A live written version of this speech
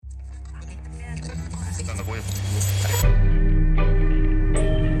Dando apoyo.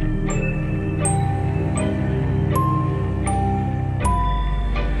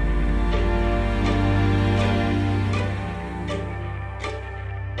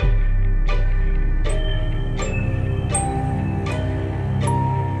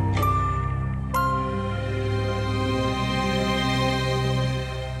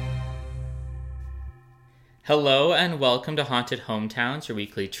 Hello and welcome to Haunted Hometowns, your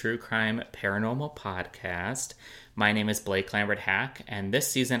weekly true crime paranormal podcast. My name is Blake Lambert Hack, and this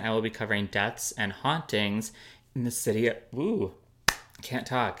season I will be covering deaths and hauntings in the city of...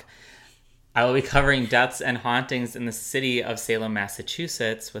 I will be covering deaths and hauntings in the city of Salem,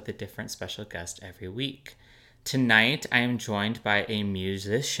 Massachusetts, with a different special guest every week. Tonight, I am joined by a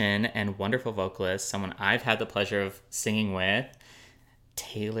musician and wonderful vocalist, someone I've had the pleasure of singing with,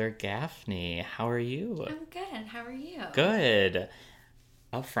 Taylor Gaffney. How are you? I'm good. How are you? Good.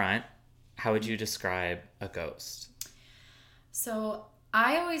 Up front, how would you describe a ghost? So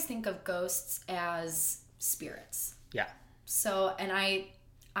I always think of ghosts as spirits. Yeah. So, and I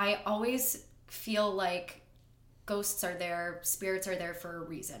always feel like ghosts are there, spirits are there for a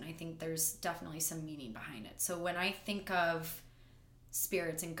reason. I think there's definitely some meaning behind it. So when I think of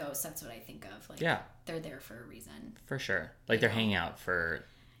spirits and ghosts, that's what I think of. Like, yeah, they're there for a reason. For sure. Like they're hanging out for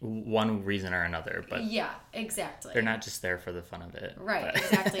one reason or another, but yeah, exactly. They're not just there for the fun of it. Right,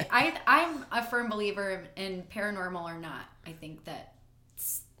 exactly. I'm a firm believer in paranormal or not. I think that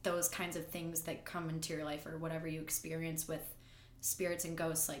those kinds of things that come into your life or whatever you experience with spirits and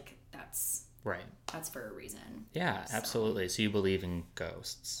ghosts, like that's for a reason. Yeah, absolutely. So you believe in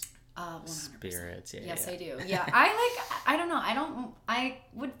ghosts? 100%. Spirits, yeah. Yes, I do. Yeah, I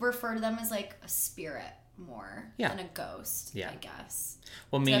would refer to them as like a spirit more than a ghost, I guess.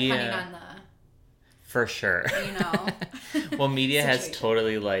 Well, media... Depending on the... For sure. You know? Well, media has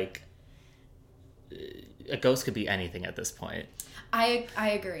totally like... A ghost could be anything at this point. I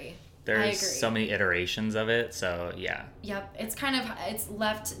agree. There's so many iterations of it, so yeah. Yep. It's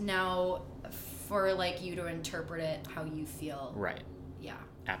left now for like you to interpret it how you feel. Right. Yeah.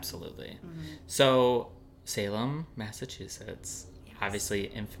 Absolutely. Mm-hmm. So, Salem, Massachusetts, obviously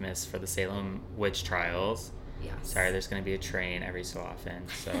infamous for the Salem witch trials. Yes. Sorry, there's going to be a train every so often,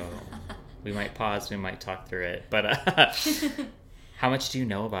 so we might pause, we might talk through it. But how much do you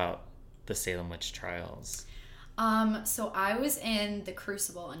know about the Salem witch trials? So I was in the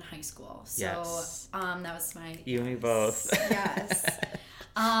Crucible in high school. So yes. That was my... You and me both. Yes.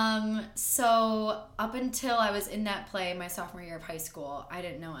 So up until I was in that play my sophomore year of high school, I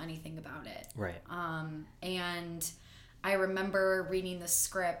didn't know anything about it. Right. And I remember reading the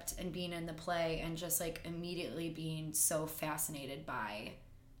script and being in the play and just like immediately being so fascinated by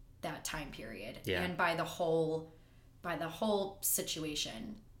that time period and by the whole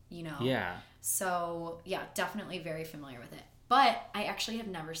situation, you know? Yeah. So yeah, definitely very familiar with it. But I actually have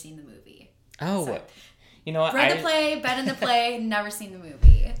never seen the movie. Oh, so, you know what? Read the play, been in the play, never seen the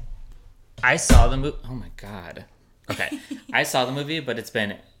movie. I saw the movie. Oh my God. Okay. I saw the movie, but it's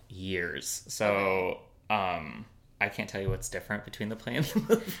been years. So, I can't tell you what's different between the play and the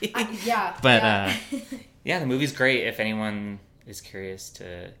movie. But, the movie's great if anyone is curious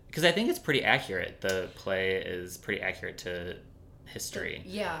to... Because I think it's pretty accurate. The play is pretty accurate to history.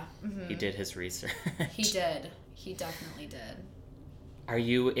 Yeah. Mm-hmm. He did his research. He did. He definitely did. Are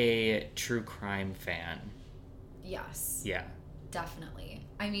you a true crime fan? Yes. Yeah. Definitely.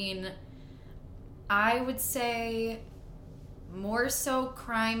 I mean, I would say more so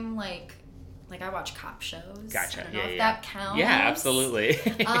crime, like I watch cop shows. Gotcha. I don't know if that counts. Yeah, absolutely.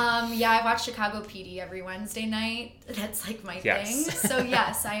 I watch Chicago PD every Wednesday night. That's like my thing. So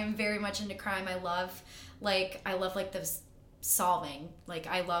yes, I am very much into crime. I love the solving. Like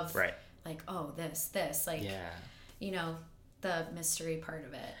I love like, oh, this, like, you know, the mystery part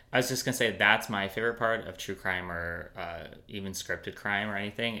of it. I was just gonna say that's my favorite part of true crime or even scripted crime or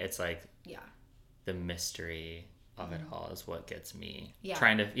anything. It's like the mystery of it all is what gets me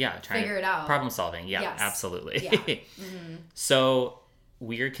trying to figure it out. Problem solving. Yeah, yes. Absolutely. Yeah. Mm-hmm. So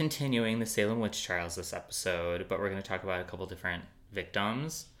we're continuing the Salem witch trials this episode, but we're going to talk about a couple different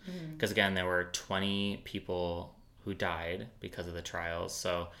victims because again there were 20 people who died because of the trials.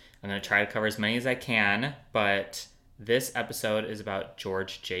 So I'm going to try to cover as many as I can, but this episode is about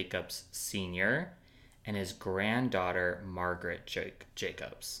George Jacobs Sr. and his granddaughter, Margaret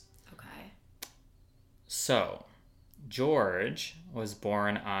Jacobs. Okay. So, George was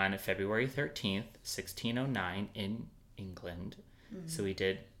born on February 13th, 1609 in England. Mm-hmm. So he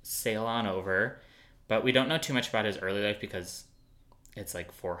did sail on over, but we don't know too much about his early life because it's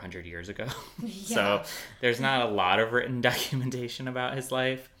like 400 years ago. So there's not a lot of written documentation about his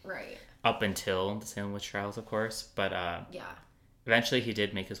life. Right. up until the Salem witch trials, of course. But eventually he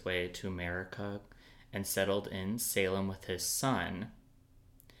did make his way to America and settled in Salem with his son.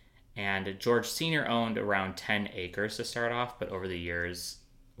 And George Sr. owned around 10 acres to start off, but over the years,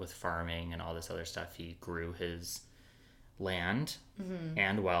 with farming and all this other stuff, he grew his land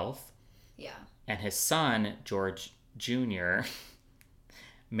and wealth. Yeah. And his son, George Jr.,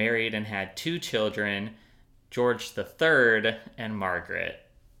 married and had 2 children, George III and Margaret.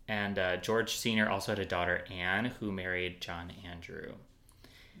 And George Sr. also had a daughter, Anne, who married John Andrew.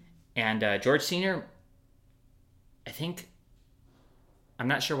 And George Sr., I'm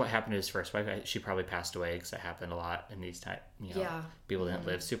not sure what happened to his first wife. She probably passed away because it happened a lot in these times. People didn't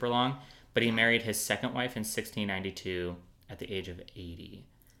live super long. But he married his second wife in 1692 at the age of 80.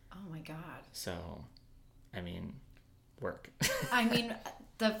 Oh my God. So, work.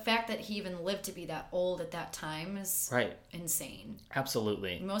 The fact that he even lived to be that old at that time is insane.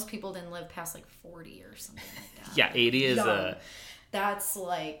 Absolutely. Most people didn't live past 40 or something like that. Yeah, 80 is That's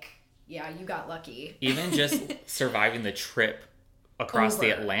you got lucky. Even just surviving the trip across the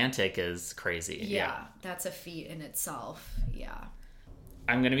Atlantic is crazy. Yeah, that's a feat in itself. Yeah.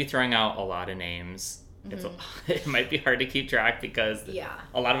 I'm going to be throwing out a lot of names. It might be hard to keep track because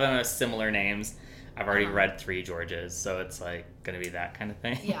a lot of them have similar names. I've already read 3 Georges, so it's going to be that kind of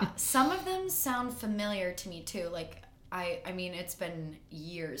thing. Yeah. Some of them sound familiar to me too. It's been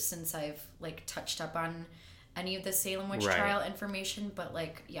years since I've touched up on any of the Salem witch trial information, but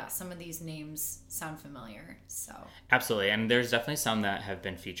some of these names sound familiar. So absolutely, and there's definitely some that have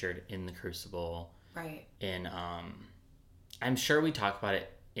been featured in the Crucible. Right. In I'm sure we talk about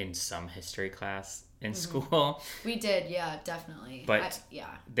it in some history class in school. We did, yeah, definitely. But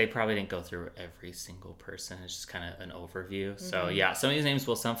they probably didn't go through every single person. It's just kind of an overview. So some of these names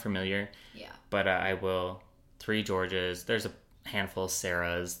will sound familiar. Yeah. But I will 3 Georges. There's a handful of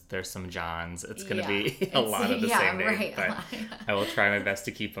Sarahs. There's some Johns. It's going to be a lot of the same names. But I will try my best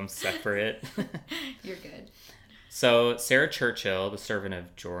to keep them separate. You're good. So Sarah Churchill, the servant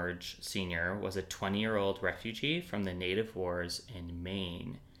of George Sr., was a 20-year-old refugee from the Native Wars in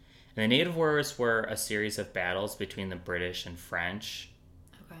Maine. And the Native Wars were a series of battles between the British and French.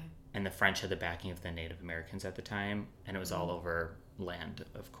 Okay. And the French had the backing of the Native Americans at the time, and it was all over land,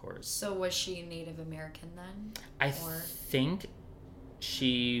 of course. So was she Native American then? I think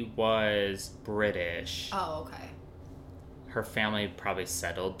she was British. Oh, okay. Her family probably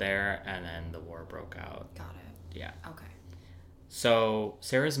settled there, and then the war broke out. Got it. Yeah. Okay. So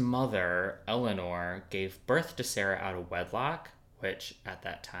Sarah's mother, Eleanor, gave birth to Sarah out of wedlock, which at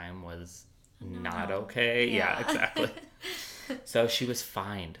that time was not okay. Yeah, exactly. So she was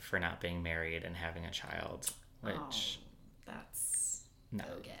fined for not being married and having a child, which that's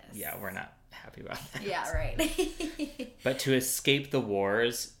bogus. Yeah, we're not happy about that. Yeah, right. But to escape the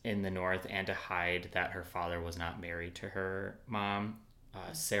wars in the North and to hide that her father was not married to her mom,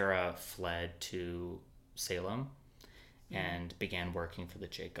 Sarah fled to Salem and began working for the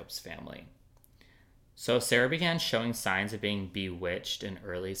Jacobs family. So Sarah began showing signs of being bewitched in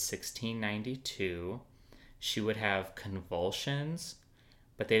early 1692. She would have convulsions,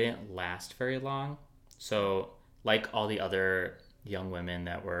 but they didn't last very long. So like all the other young women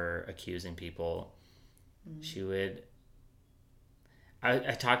that were accusing people, she would... I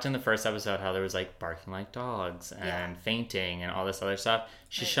talked in the first episode how there was barking like dogs and fainting and all this other stuff.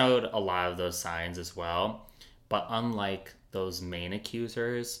 She showed a lot of those signs as well. But unlike those main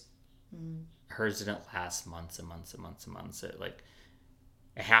accusers... hers didn't last months and months and months and months. It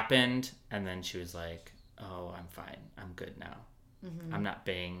happened, and then she was like, "Oh, I'm fine. I'm good now. I'm not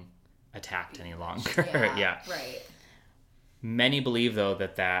being attacked any longer." Yeah. Right. Many believe though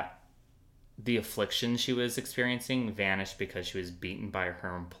that the affliction she was experiencing vanished because she was beaten by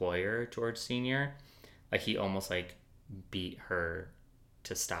her employer, George Sr. He almost beat her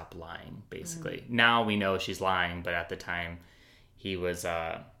to stop lying, basically. Now we know she's lying, but at the time he was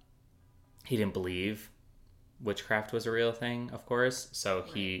he didn't believe witchcraft was a real thing, of course. So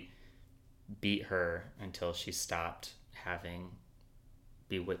he beat her until she stopped having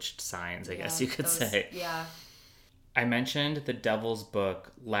bewitched signs, I guess you could say. Yeah. I mentioned the Devil's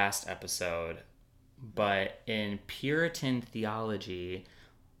Book last episode, but in Puritan theology,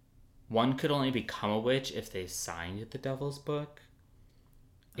 one could only become a witch if they signed the Devil's Book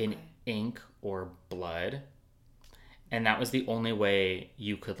in ink or blood. And that was the only way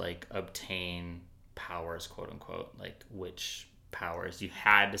you could obtain powers, quote unquote, witch powers. You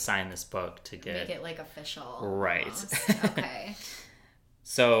had to sign this book to get... Make it official. Right. Okay.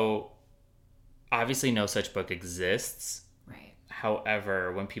 So obviously no such book exists. Right.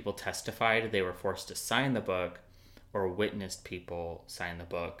 However, when people testified, they were forced to sign the book or witnessed people sign the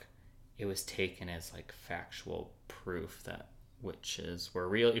book. it was taken as like factual proof that witches were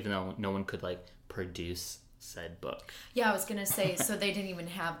real, even though no one could like produce said book. Yeah, I was gonna say, so they didn't even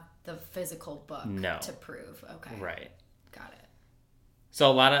have the physical book to prove. Okay. Right. Got it. So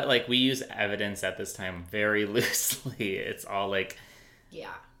a lot of like, we use evidence at this time very loosely. It's all like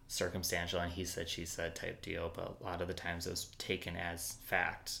circumstantial and he said, she said type deal, but a lot of the times it was taken as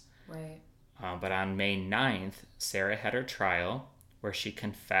fact. Right. But on May 9th, Sarah had her trial where she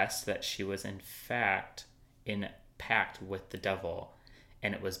confessed that she was in fact in pact with the devil,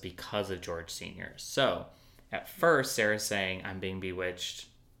 and it was because of George Sr. So at first, Sarah's saying, I'm being bewitched,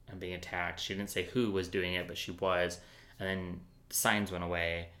 I'm being attacked. She didn't say who was doing it, but she was. And then the signs went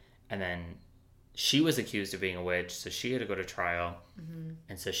away, and then she was accused of being a witch, so she had to go to trial. Mm-hmm.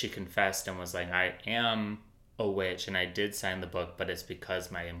 And so she confessed and was like, I am a witch, and I did sign the book, but it's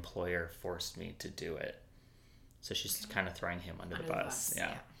because my employer forced me to do it. So she's kind of throwing him under the bus.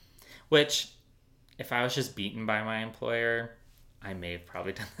 Yeah. Which, if I was just beaten by my employer, I may have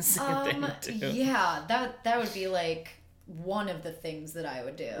probably done the same thing too. Yeah, that would be like one of the things that I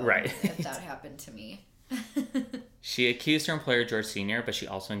would do. Right. If that happened to me. She accused her employer, George Sr., but she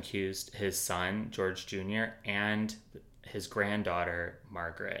also accused his son, George Jr., and his granddaughter,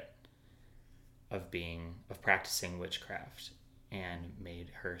 Margaret, of practicing witchcraft, and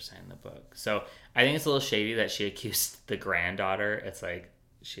made her sign the book. So I think it's a little shady that she accused the granddaughter. It's like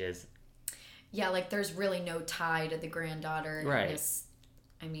she is... Yeah, like there's really no tie to the granddaughter. Right.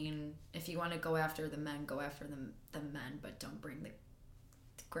 I mean, if you want to go after the men, go after the men, but don't bring the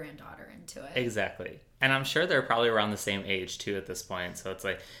granddaughter into it. Exactly. And I'm sure they're probably around the same age too at this point. So it's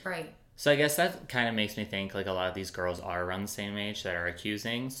like... Right. So I guess that kind of makes me think like a lot of these girls are around the same age that are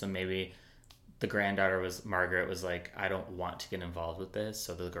accusing. So maybe the granddaughter Margaret was like, I don't want to get involved with this.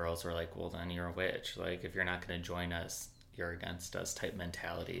 So the girls were like, well, then you're a witch. Like, if you're not going to join us, you're against us type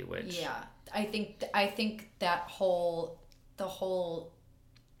mentality, which... Yeah. I think that the whole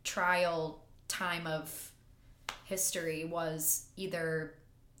trial time of history was either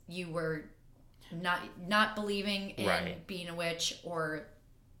you were not believing in being a witch, or,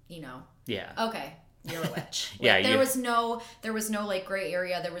 you know, okay, you're a witch. Like, there was no like gray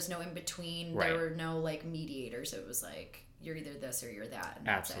area, there was no in between, there were no like mediators. It was like you're either this or you're that, and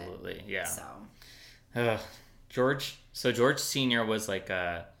absolutely. Yeah. So George Sr. was like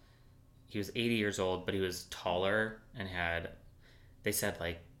he was 80 years old, but he was taller and they said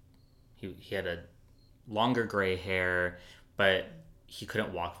like he had a longer gray hair, but he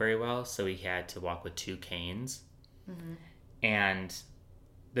couldn't walk very well, so he had to walk with 2 canes. Mm-hmm. And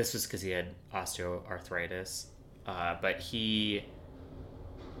this was because he had osteoarthritis. But he...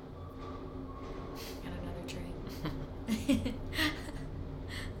 Got another train.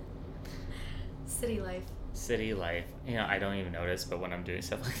 City life. You know, I don't even notice, but when I'm doing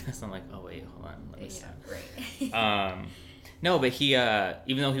stuff like this, I'm like, oh wait, hold on, let me stop. Right. No, but he,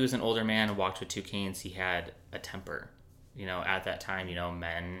 even though he was an older man and walked with 2 canes, he had a temper. You know, at that time, you know,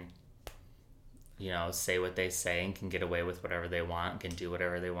 men, you know, say what they say and can get away with whatever they want, can do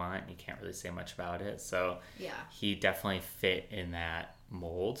whatever they want. You can't really say much about it. So he definitely fit in that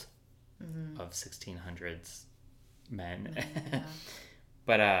mold of 1600s men. Yeah.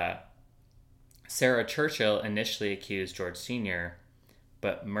 But Sarah Churchill initially accused George Sr.,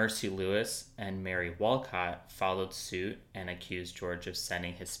 but Mercy Lewis and Mary Walcott followed suit and accused George of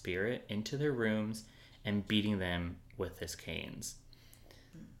sending his spirit into their rooms and beating them with his canes.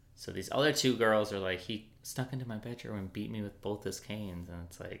 So these other 2 girls are like, he snuck into my bedroom and beat me with both his canes, and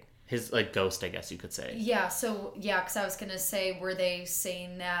it's like his like ghost, I guess you could say. Yeah. So because I was gonna say, were they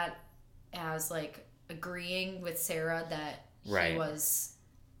saying that as like agreeing with Sarah that he was,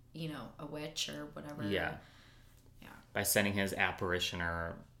 you know, a witch or whatever? Yeah. By sending his apparition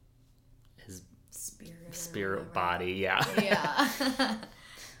or his spirit body. Yeah.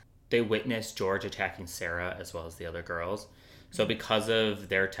 They witnessed George attacking Sarah as well as the other girls. So because of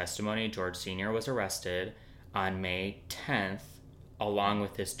their testimony, George Sr. was arrested on May 10th, along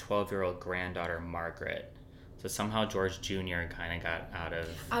with his 12-year-old granddaughter, Margaret. So somehow George Jr. kind of got out of...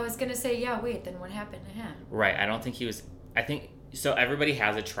 I was going to say, then what happened to him? Right. I don't think he was... So everybody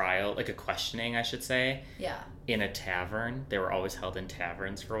has a trial, like a questioning, I should say. Yeah. In a tavern. They were always held in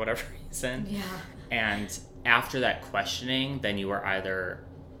taverns for whatever reason. Yeah. And after that questioning, then you were either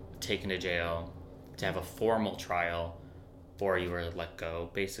taken to jail to have a formal trial, or you were let go,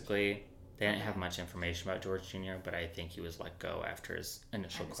 basically. They didn't have much information about George Jr., but I think he was let go after his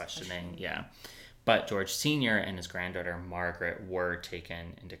initial questioning. Yeah. But George Sr. and his granddaughter, Margaret, were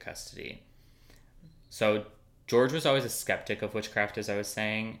taken into custody. So George was always a skeptic of witchcraft, as I was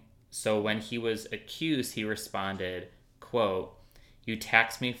saying. So when he was accused, he responded, quote, You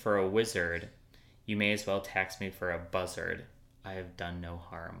tax me for a wizard. You may as well tax me for a buzzard. I have done no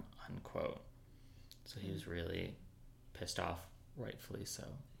harm, unquote. So he was really pissed off, rightfully so.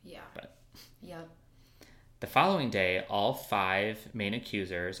 Yeah. But yep. The following day, all 5 main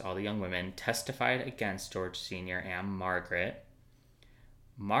accusers, all the young women, testified against George Sr. and Margaret.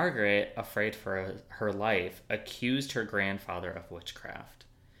 Margaret, afraid for her life, accused her grandfather of witchcraft.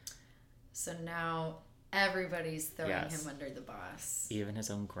 So now everybody's throwing Yes. him under the bus. Even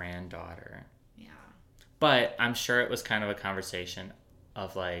his own granddaughter. Yeah. But I'm sure it was kind of a conversation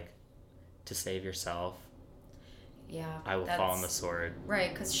of like, to save yourself, Yeah. I will fall on the sword. Right,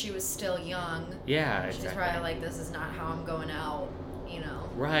 because she was still young. Yeah, She's exactly. probably like, this is not how I'm going out, you know.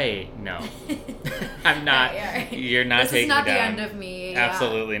 Right. No. I'm not. Right. You're not this taking me down. This is not the end of me.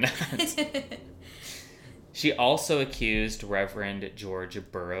 Absolutely not. She also accused Reverend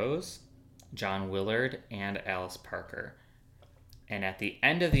George Burroughs, John Willard, and Alice Parker. And at the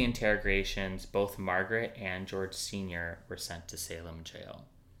end of the interrogations, both Margaret and George Sr. were sent to Salem jail.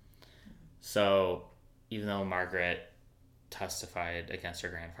 So, even though Margaret testified against her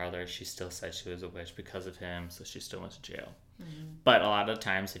grandfather, she still said she was a witch because of him, so she still went to jail. Mm-hmm. But a lot of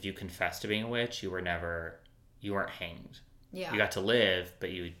times, if you confessed to being a witch, you weren't hanged. Yeah. You got to live,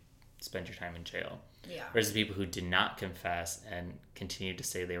 but you would spend your time in jail. Yeah. Whereas the people who did not confess and continued to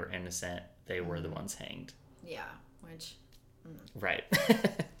say they were innocent, they were the ones hanged. Yeah, which... Right.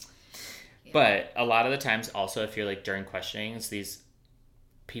 Yeah. But a lot of the times also, if you're like during questionings, these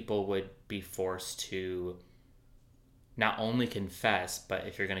people would be forced to not only confess, but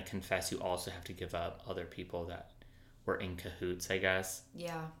if you're going to confess, you also have to give up other people that were in cahoots, I guess.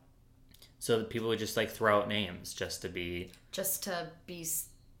 Yeah. So people would just like throw out names just to be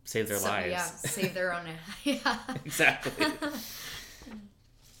save their lives. Yeah, save their own. Yeah. Exactly.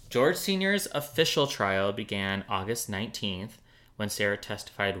 George Sr.'s official trial began August 19th when Sarah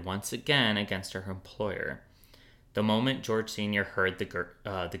testified once again against her employer. The moment George Sr. heard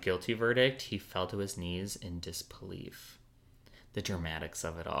the guilty verdict, he fell to his knees in disbelief. The dramatics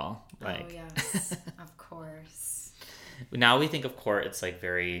of it all. Like, oh, yes. Of course. Now we think of court, it's like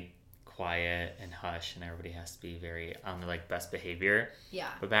very quiet and hush and everybody has to be very on like best behavior. Yeah.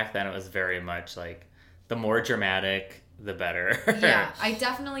 But back then it was very much like the more dramatic, the better. Yeah, I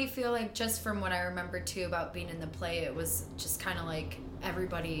definitely feel like just from what I remember too about being in the play, it was just kind of like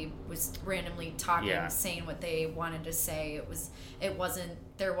everybody was randomly talking, saying what they wanted to say. There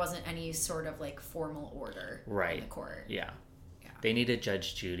wasn't any sort of like formal order in the court. Yeah. They needed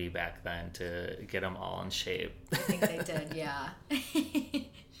Judge Judy back then to get them all in shape. I think they did, yeah.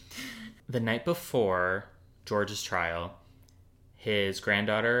 The night before George's trial, his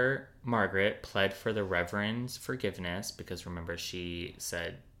granddaughter, Margaret, pled for the Reverend's forgiveness because, remember, she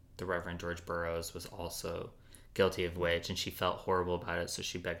said the Reverend George Burroughs was also guilty of witch and she felt horrible about it, so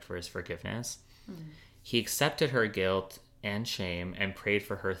she begged for his forgiveness. Mm. He accepted her guilt and shame and prayed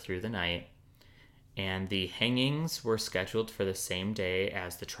for her through the night. And the hangings were scheduled for the same day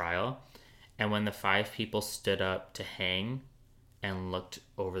as the trial. And when the 5 people stood up to hang and looked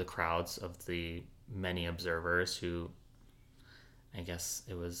over the crowds of the many observers who, I guess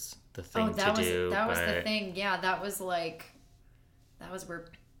it was the thing to do. That was the thing. Yeah, that was where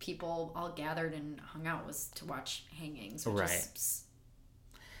people all gathered and hung out, was to watch hangings, which is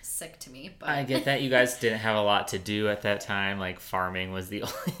sick to me. But I get that you guys didn't have a lot to do at that time. Like farming was the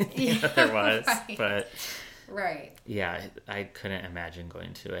only thing that there was. Right. But yeah, I couldn't imagine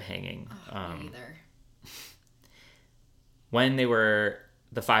going to a hanging. Me either. When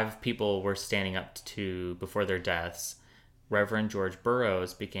the 5 people were standing up before their deaths, Reverend George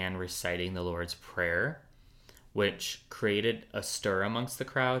Burroughs began reciting the Lord's Prayer, which created a stir amongst the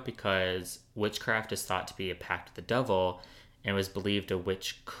crowd because witchcraft is thought to be a pact with the devil, and it was believed a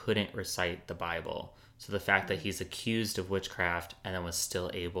witch couldn't recite the Bible. So the fact that he's accused of witchcraft and then was still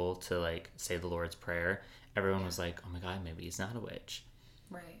able to like say the Lord's Prayer, everyone was like, oh my God, maybe he's not a witch.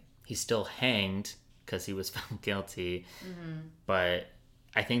 Right. He's still hanged because he was found guilty. Mm-hmm. But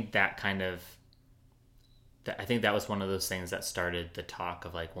I think that was one of those things that started the talk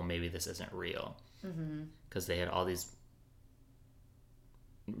of like, well, maybe this isn't real. Because they had all these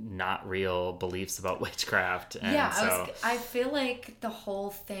not real beliefs about witchcraft. And I feel like the whole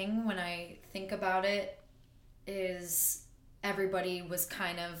thing, when I think about it, is everybody was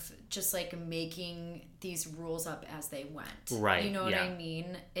kind of just like making these rules up as they went. Right. You know what I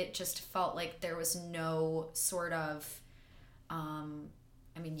mean? It just felt like there was no sort of,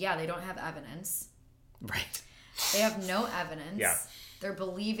 they don't have evidence. Right. They have no evidence. Yeah. They're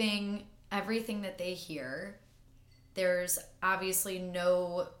believing everything that they hear. There's obviously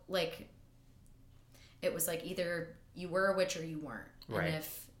no, like, it was like either you were a witch or you weren't. Right. And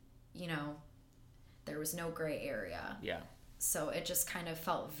if, there was no gray area. Yeah. So it just kind of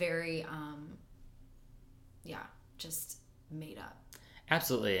felt very, just made up.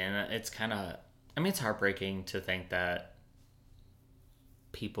 Absolutely. And it's kind of, it's heartbreaking to think that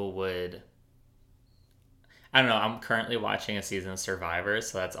people would, I don't know, I'm currently watching a season of Survivor,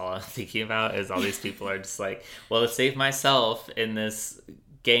 so that's all I'm thinking about is all these people are just like, well, to save myself in this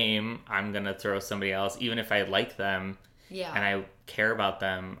game, I'm going to throw somebody else. Even if I like them and I care about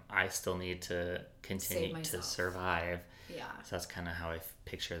them, I still need to continue to survive. Yeah. So that's kind of how I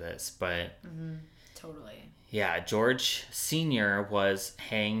picture this. But totally. Yeah, George Sr. was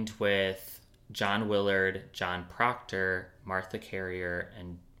hanged with John Willard, John Proctor, Martha Carrier,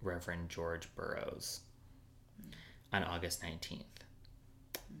 and Reverend George Burroughs on August 19th.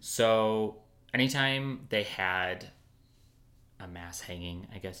 So anytime they had a mass hanging,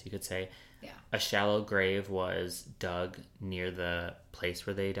 I guess you could say, a shallow grave was dug near the place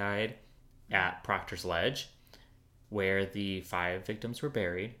where they died at Proctor's Ledge, where the 5 victims were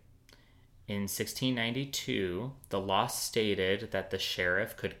buried. In 1692, the law stated that the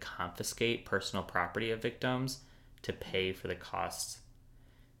sheriff could confiscate personal property of victims to pay for the costs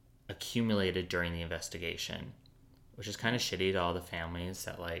accumulated during the investigation, which is kind of shitty to all the families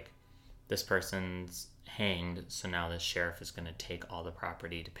that, like, this person's hanged, so now the sheriff is going to take all the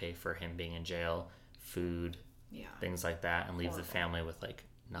property to pay for him being in jail, food, things like that, and leave the family with, like,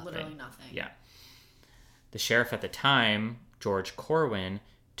 nothing. Literally nothing. Yeah. The sheriff at the time, George Corwin,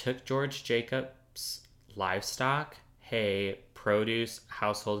 took George Jacobs' livestock, hay, produce,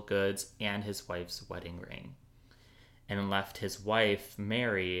 household goods, and his wife's wedding ring, and left his wife,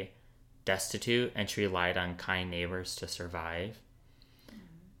 Mary, destitute, and she relied on kind neighbors to survive.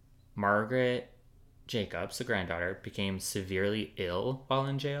 Margaret Jacobs, the granddaughter, became severely ill while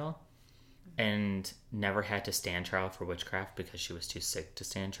in jail and never had to stand trial for witchcraft because she was too sick to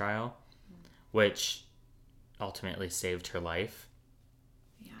stand trial, which ultimately saved her life.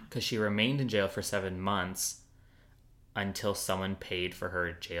 Because she remained in jail for 7 months until someone paid for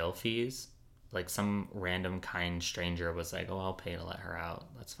her jail fees. Like, some random kind stranger was like, oh, I'll pay to let her out.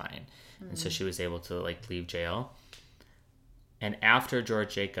 That's fine. And so she was able to, like, leave jail. And after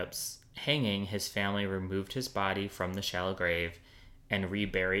George Jacobs' hanging, his family removed his body from the shallow grave and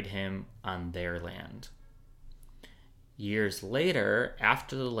reburied him on their land. Years later,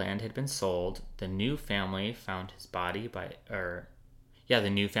 after the land had been sold, the new family found his body the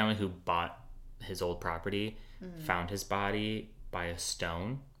new family who bought his old property found his body by a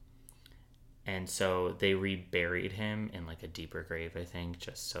stone. And so they reburied him in, like, a deeper grave, I think,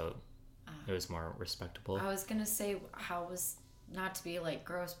 just so it was more respectable. I was going to say, how was, not to be, like,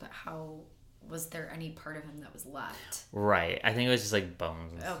 gross, but how was there any part of him that was left? Right. I think it was just, like,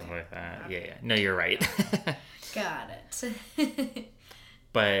 bones and stuff like that. Okay. Yeah. No, you're right. Got it.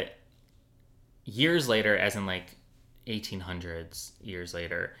 But years later, as in, like, 1800s, years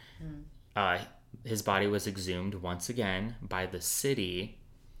later, his body was exhumed once again by the city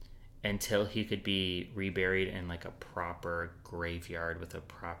until he could be reburied in, like, a proper graveyard with a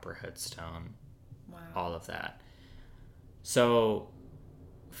proper headstone. Wow. All of that. So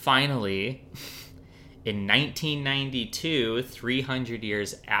finally, in 1992, 300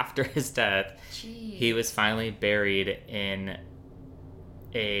 years after his death, he was finally buried in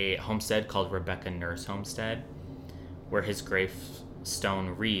a homestead called Rebecca Nurse Homestead, where his gravestone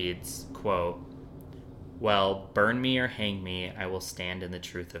reads, quote, "Well, burn me or hang me, I will stand in the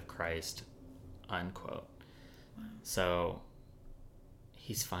truth of Christ," unquote. Wow. So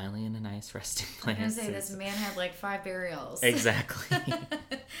he's finally in a nice resting place. I was going to say, this man had like 5 burials. Exactly.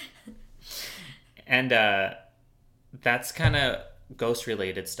 And that's kind of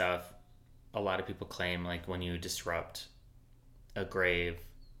ghost-related stuff. A lot of people claim, like, when you disrupt a grave,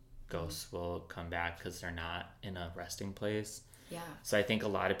 ghosts will come back because they're not in a resting place. Yeah. So I think a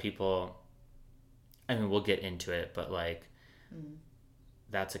lot of people, I mean, we'll get into it, but, like,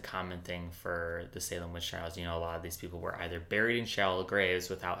 that's a common thing for the Salem witch trials. You know, a lot of these people were either buried in shallow graves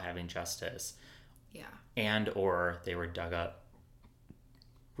without having justice. Yeah. And or they were dug up,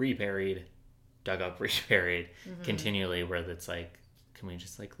 reburied, continually, where it's like, can we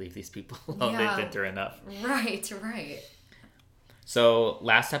just, like, leave these people alone? They've been through enough. Right. So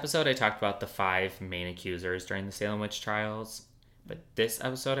last episode, I talked about the 5 main accusers during the Salem witch trials. But this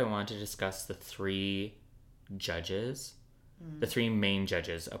episode, I wanted to discuss the 3 judges, the 3 main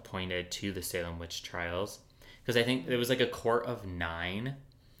judges appointed to the Salem witch trials. Because I think it was like a court of 9,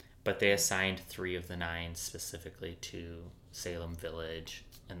 but they assigned 3 of the 9 specifically to Salem Village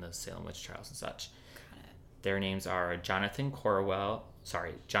and the Salem witch trials and such. Got it. Their names are Jonathan Corwin,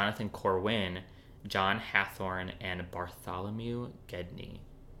 John Hathorne, and Bartholomew Gedney.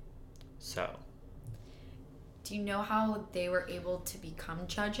 So, do you know how they were able to become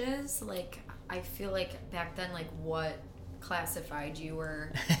judges? Like, I feel like back then, like, what classified you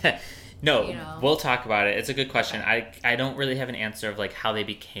were... No, you know? We'll talk about it. It's a good question. Okay. I don't really have an answer of, like, how they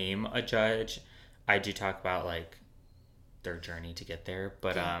became a judge. I do talk about, like, their journey to get there.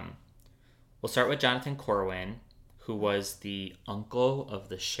 But we'll start with Jonathan Corwin, who was the uncle of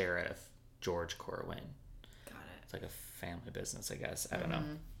the sheriff, George Corwin. Got it. It's like a family business, I guess. I don't know.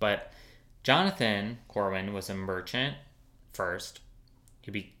 But Jonathan Corwin was a merchant first.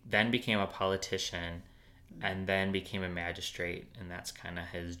 He then became a politician and then became a magistrate. And that's kind of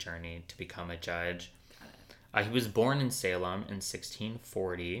his journey to become a judge. Got it. He was born in Salem in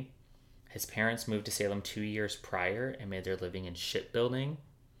 1640. His parents moved to Salem 2 years prior and made their living in shipbuilding.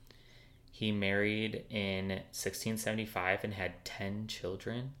 He married in 1675 and had 10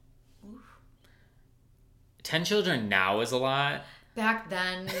 children. Oof. 10 children now is a lot. Back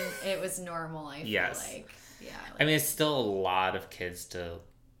then, it was normal, I feel like. Yeah. I mean, it's still a lot of kids to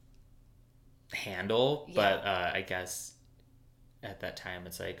handle, but I guess at that time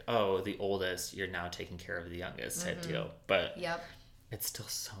it's like, oh, the oldest, you're now taking care of the youngest type deal. But it's still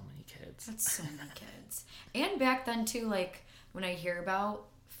so many kids. That's so many kids. And back then, too, like, when I hear about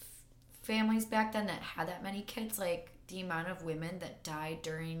families back then that had that many kids, like, the amount of women that died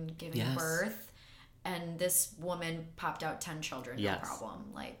during giving birth, and this woman popped out 10 children, no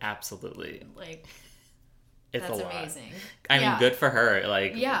problem. Like, absolutely. Like, it's that's a lot. Amazing. I mean, good for her.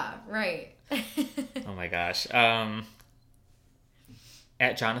 Like, yeah, right. Oh my gosh. At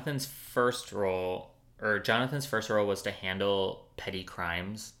Jonathan's first role was to handle petty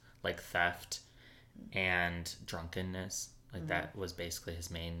crimes like theft and drunkenness. Like, that was basically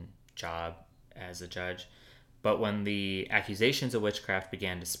his main job as a judge. But when the accusations of witchcraft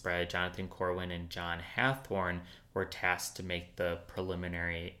began to spread, Jonathan Corwin and John Hathorne were tasked to make the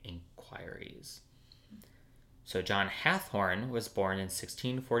preliminary inquiries. So John Hathorne was born in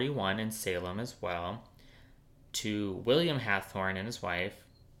 1641 in Salem as well, to William Hathorne and his wife,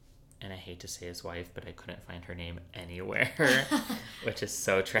 and I hate to say his wife, but I couldn't find her name anywhere, which is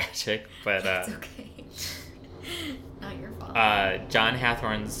so tragic. But it's okay. Not your fault. John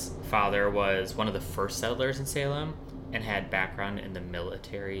Hathorne's father was one of the first settlers in Salem and had background in the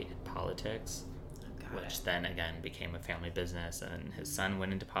military and politics, which then again became a family business, and his son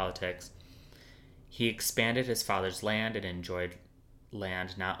went into politics. He expanded his father's land and enjoyed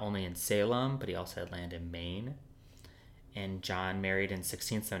land not only in Salem, but he also had land in Maine. And John married in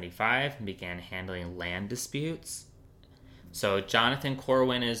 1675 and began handling land disputes. So Jonathan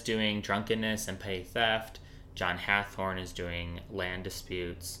Corwin is doing drunkenness and petty theft. John Hathorne is doing land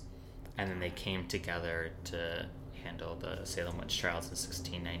disputes. And then they came together to handle the Salem witch trials in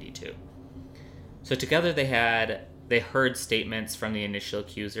 1692. So together they heard statements from the initial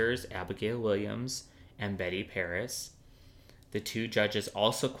accusers, Abigail Williams and Betty Paris. The two judges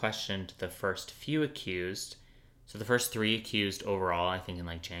also questioned the first few accused. So the first 3 accused overall, I think in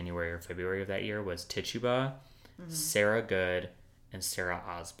like January or February of that year, was Tituba, Sarah Good, and Sarah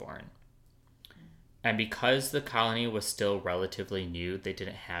Osborne. And because the colony was still relatively new, they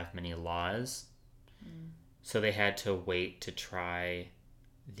didn't have many laws. So they had to wait to try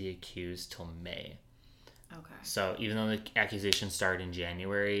the accused till May. Okay. So even though the accusations started in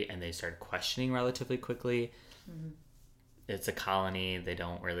January and they started questioning relatively quickly, it's a colony. They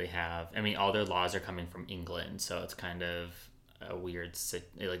don't really have... I mean, all their laws are coming from England, so it's kind of a weird,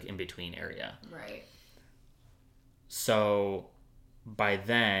 like, in-between area. Right. So by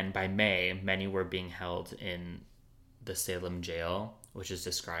May, many were being held in the Salem jail, which is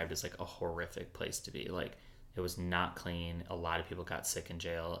described as, like, a horrific place to be. Like, it was not clean. A lot of people got sick in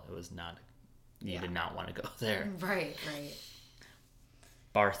jail. It was not... You did not want to go there. Right.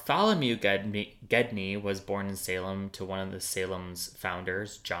 Bartholomew Gedney was born in Salem to one of the Salem's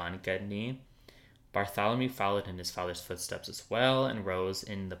founders, John Gedney. Bartholomew followed in his father's footsteps as well and rose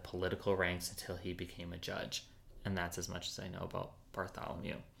in the political ranks until he became a judge. And that's as much as I know about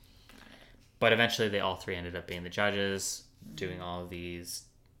Bartholomew. But eventually they all 3 ended up being the judges, doing all of these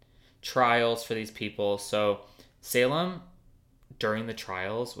trials for these people. So Salem, during the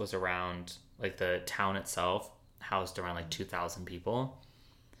trials, was around... Like, the town itself housed around, like, 2,000 people,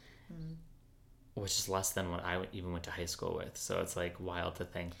 which is less than what I even went to high school with. So it's, like, wild to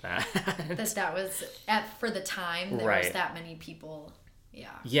think that. that was, for the time, there was that many people.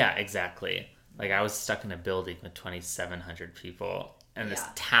 Yeah. Yeah, exactly. Like, I was stuck in a building with 2,700 people, and this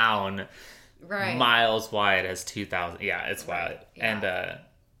town, miles wide, has 2,000. Yeah, it's wild. Yeah. And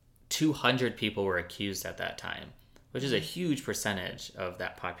 200 people were accused at that time, which is a huge percentage of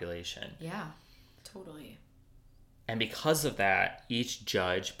that population. Yeah. Totally. And because of that, each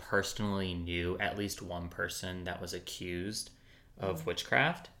judge personally knew at least one person that was accused of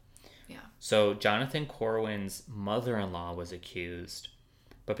witchcraft. Yeah. So Jonathan Corwin's mother-in-law was accused,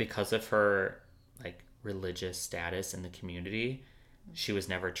 but because of her like religious status in the community, she was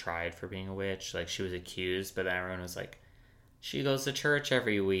never tried for being a witch. Like, she was accused, but then everyone was like, she goes to church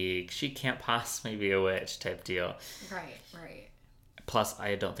every week, she can't possibly be a witch type deal. Right. Plus,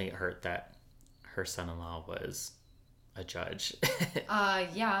 I don't think it hurt that her son-in-law was a judge.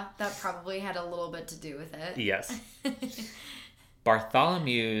 Yeah, that probably had a little bit to do with it. Yes.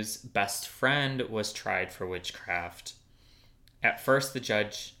 Bartholomew's best friend was tried for witchcraft. At first, the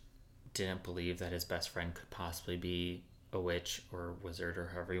judge didn't believe that his best friend could possibly be a witch or wizard,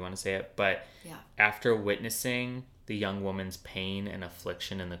 or however you want to say it. But after witnessing the young woman's pain and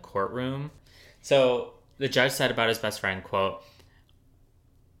affliction in the courtroom, so the judge said about his best friend, quote,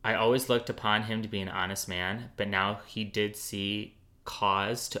 "I always looked upon him to be an honest man, but now he did see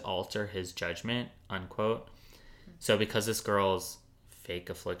cause to alter his judgment," unquote. So because this girl's fake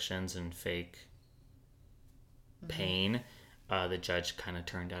afflictions and fake pain, the judge kind of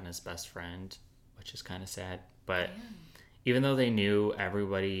turned down his best friend, which is kind of sad. But even though they knew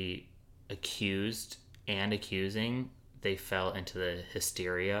everybody accused and accusing, they fell into the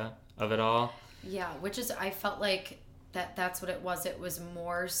hysteria of it all. Yeah, which is, I felt like that's what it was. It was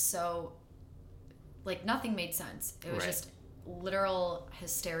more so, like, nothing made sense. It was just literal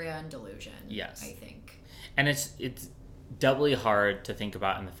hysteria and delusion. Yes. I think. And it's doubly hard to think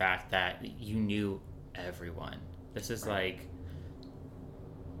about in the fact that you knew everyone. This is like,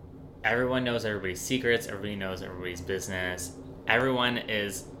 everyone knows everybody's secrets, everybody knows everybody's business, everyone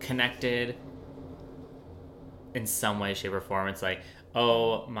is connected in some way, shape, or form. It's like,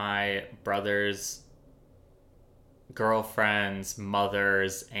 oh, my brother's girlfriend's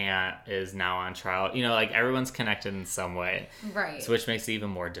mother's aunt is now on trial. You know, like, everyone's connected in some way. Right. So, which makes it even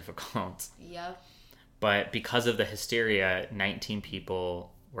more difficult. Yep. But because of the hysteria, 19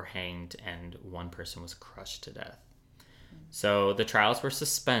 people were hanged and one person was crushed to death. So the trials were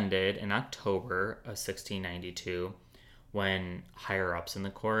suspended in October of 1692 when higher-ups in the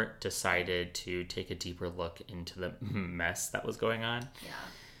court decided to take a deeper look into the mess that was going on. Yeah.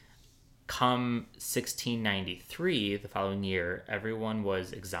 Come 1693, the following year, everyone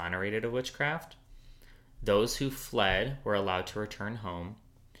was exonerated of witchcraft. Those who fled were allowed to return home.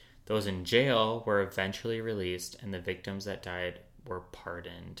 Those in jail were eventually released, and the victims that died were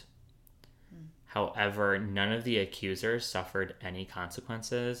pardoned. However, none of the accusers suffered any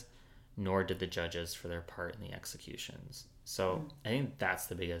consequences, nor did the judges for their part in the executions. So I think that's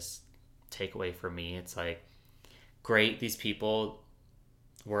the biggest takeaway for me. It's like, great, these people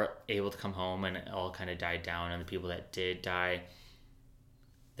were able to come home and it all kind of died down, and the people that did die,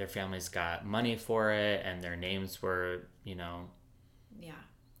 their families got money for it, and their names were, you know... Yeah.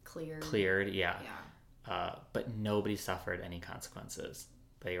 Cleared. Yeah. But nobody suffered any consequences.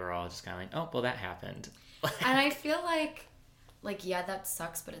 They were all just kind of like, oh, well, that happened. And I feel like, yeah, that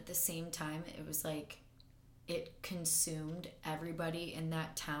sucks, but at the same time, it was like, it consumed everybody in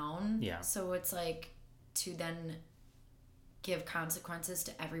that town. Yeah. So it's like, to then give consequences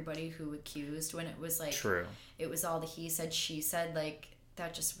to everybody who accused, when it was like... True. It was all the he said, she said, like,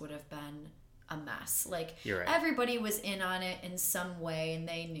 that just would have been a mess. Like, you're right. Everybody was in on it in some way, and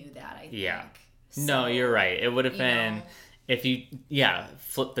they knew that, I think. Yeah. So, no, you're right. It would have been... If you,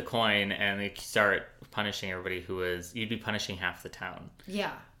 flip the coin and start punishing everybody who was, you'd be punishing half the town.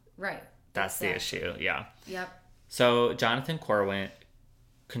 Yeah, right. That's the issue, yeah. Yep. So Jonathan Corwin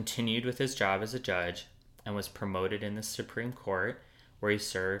continued with his job as a judge and was promoted in the Supreme Court, where he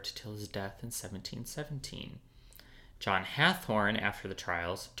served till his death in 1717. John Hathorne, after the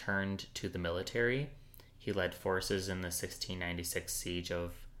trials, turned to the military. He led forces in the 1696 siege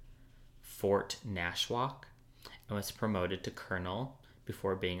of Fort Nashwauk, and was promoted to colonel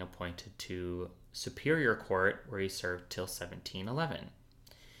before being appointed to Superior Court, where he served till 1711.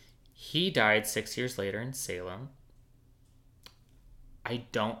 He died 6 years later in Salem. I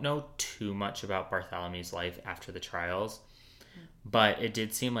don't know too much about Bartholomew's life after the trials, but it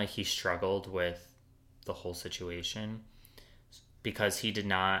did seem like he struggled with the whole situation because he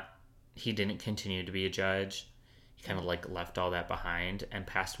didn't continue to be a judge. He kind of left all that behind and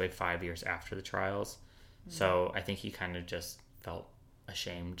passed away 5 years after the trials. So I think he kind of just felt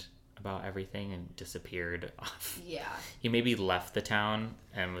ashamed about everything and disappeared off. Yeah. He maybe left the town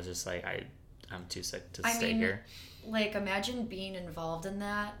and was just like, I'm too sick to stay here. Like, imagine being involved in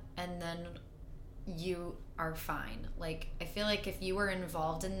that and then you are fine. Like, I feel like if you were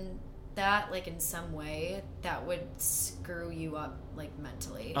involved in that, like, in some way, that would screw you up, like,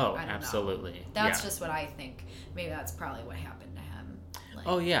 mentally. Oh, I don't absolutely. know. That's just what I think. Maybe that's probably what happened to him. Like,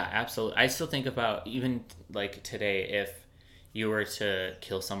 oh, yeah, absolutely. I still think about, even, like, today, if you were to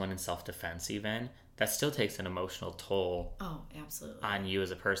kill someone in self-defense even, that still takes an emotional toll. Oh, absolutely. On you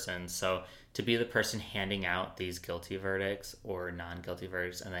as a person. So to be the person handing out these guilty verdicts or non-guilty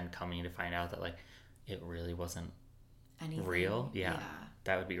verdicts and then coming to find out that, like, it really wasn't real. Yeah.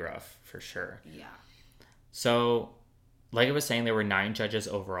 That would be rough for sure. Yeah. So, like I was saying, there were 9 judges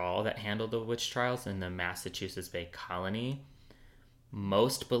overall that handled the witch trials in the Massachusetts Bay Colony.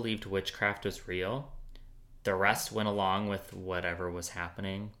 Most believed witchcraft was real. The rest went along with whatever was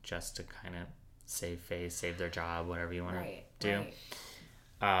happening just to kind of save face, save their job, whatever you want to do.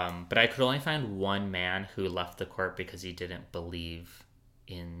 Right. But I could only find one man who left the court because he didn't believe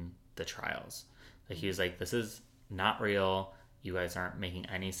in the trials. Like, he was like, this is not real. You guys aren't making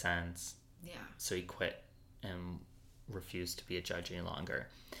any sense. Yeah. So he quit and refused to be a judge any longer.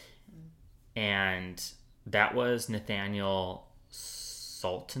 And that was Nathaniel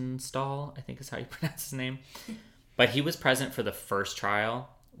Saltonstall, I think is how you pronounce his name. But he was present for the first trial,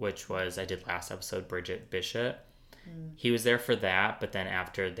 which was, I did last episode, Bridget Bishop. He was there for that, but then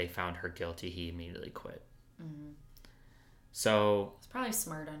after they found her guilty, he immediately quit. So it's probably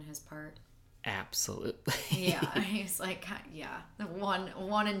smart on his part. Absolutely. Yeah, he's like, yeah,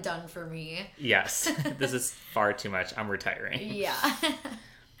 one and done for me. Yes, this is far too much. I'm retiring. Yeah.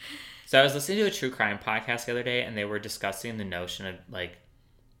 So I was listening to a true crime podcast the other day, and they were discussing the notion of, like,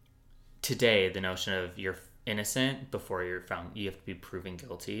 today, the notion of you're innocent before you're found. You have to be proven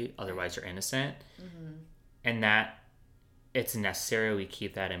guilty, otherwise you're innocent. And that it's necessary we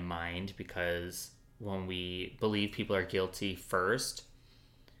keep that in mind, because when we believe people are guilty first,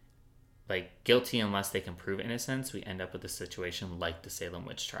 like, guilty unless they can prove innocence, we end up with a situation like the Salem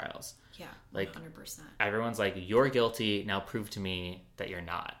witch trials. Yeah, 100%. Like, everyone's like, you're guilty, now prove to me that you're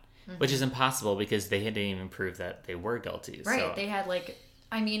not. Which is impossible, because they didn't even prove that they were guilty. Right, so. They had, like,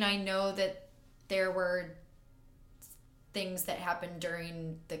 I mean, I know that there were things that happened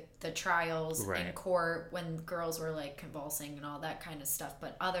during the trials in court when girls were, like, convulsing and all that kind of stuff.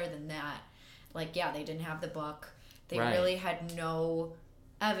 But other than that, like, yeah, they didn't have the book. They really had no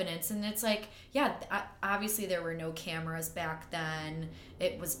evidence. And it's like, yeah, obviously there were no cameras back then.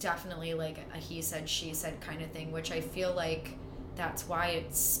 It was definitely like a he said, she said kind of thing, which I feel like that's why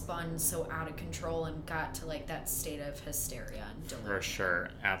it spun so out of control and got to, like, that state of hysteria and delusion. For sure.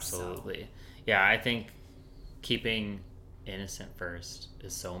 Absolutely. So. Yeah, I think keeping innocent first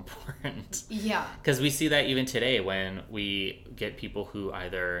is so important. Yeah. Because we see that even today when we get people who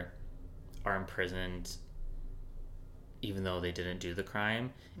either are imprisoned even though they didn't do the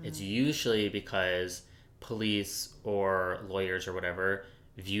crime. It's usually because police or lawyers or whatever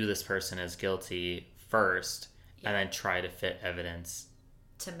view this person as guilty first and then try to fit evidence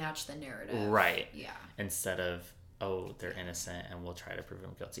to match the narrative. Right. Yeah. Instead of, oh, they're innocent and we'll try to prove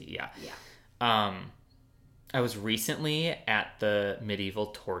them guilty. Yeah. Yeah. I was recently at the Medieval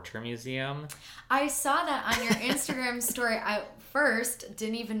Torture Museum. I saw that on your Instagram story. I first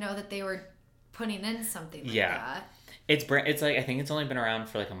didn't even know that they were putting in something like that. It's like, I think it's only been around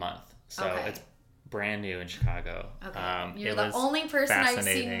for like a month. So it's brand new in Chicago. Okay. You're the only person I've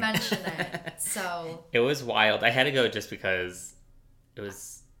seen mention it. So it was wild. I had to go just because it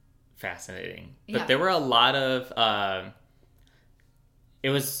was fascinating. But there were a lot of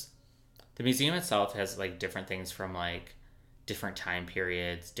the museum itself has, like, different things from, like, different time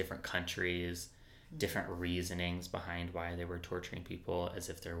periods, different countries, different reasonings behind why they were torturing people, as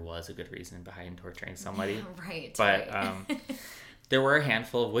if there was a good reason behind torturing somebody. Right. But there were a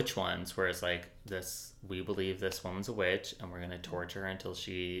handful of witch ones where it's like, we believe this woman's a witch and we're going to torture her until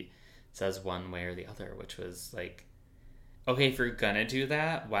she says one way or the other, which was like, okay, if you're going to do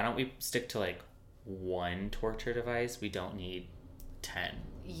that, why don't we stick to, like, one torture device? We don't need 10.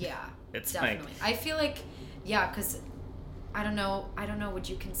 Yeah, it's definitely. Like, I feel like, yeah, because I don't know, would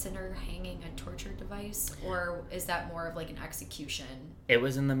you consider hanging a torture device, or is that more of like an execution? It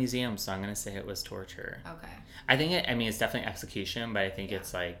was in the museum, so I'm going to say it was torture. Okay. I think it's definitely execution, but I think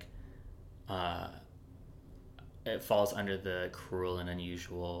it's like, it falls under the cruel and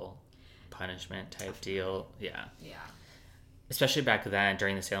unusual punishment type deal. Yeah. Yeah. Especially back then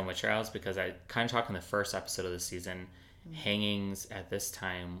during the Salem witch trials, because I kind of talked in the first episode of the season, hangings at this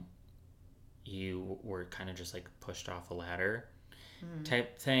time, you were kind of just like pushed off a ladder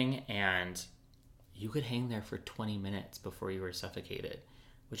type thing, and you could hang there for 20 minutes before you were suffocated,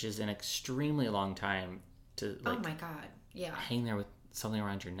 which is an extremely long time to, like, oh my god, yeah, hang there with something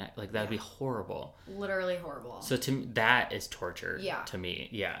around your neck. Like, that'd be horrible. Literally horrible. So to me, that is torture. Yeah. To me.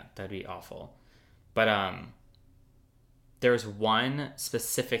 Yeah, that'd be awful. But there's one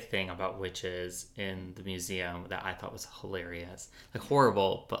specific thing about witches in the museum that I thought was hilarious. Like,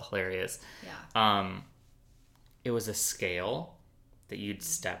 horrible, but hilarious. Yeah. It was a scale that you'd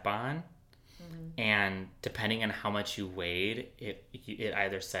step on. And depending on how much you weighed, it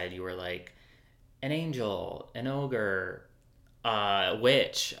either said you were like an angel, an ogre,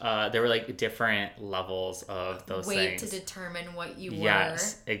 witch. There were like different levels of those things. Weight to determine what you were.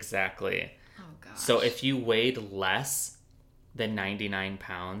 Yes, exactly. Oh gosh. So if you weighed less than 99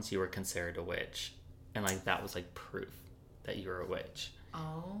 pounds, you were considered a witch. And like that was like proof that you were a witch.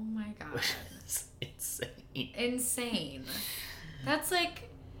 Oh my god. Which is insane. Insane. That's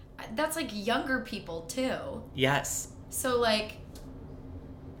like younger people too. Yes. So like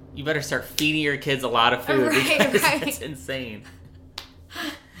you better start feeding your kids a lot of food because it's insane.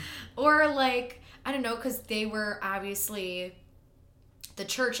 Or like, I don't know, because they were obviously, the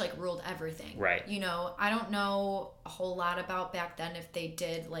church like ruled everything. Right. You know, I don't know a whole lot about back then if they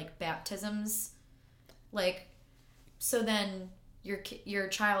did like baptisms. Like, so then your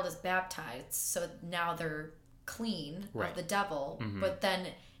child is baptized, so now they're clean of the devil. Mm-hmm. But then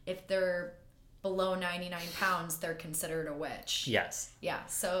if they're below 99 pounds, they're considered a witch. Yes. Yeah.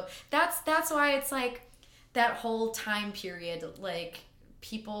 So that's why it's like that whole time period, like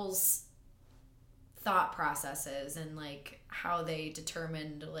people's thought processes and like how they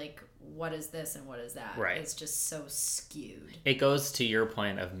determined like what is this and what is that. Right. It's just so skewed. It goes to your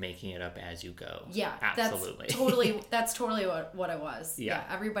point of making it up as you go. Yeah. Absolutely. That's totally what it was. Yeah.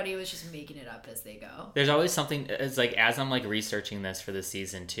 Everybody was just making it up as they go. There's always something, it's like as I'm like researching this for the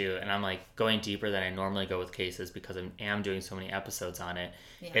season too, and I'm like going deeper than I normally go with cases because I am doing so many episodes on it.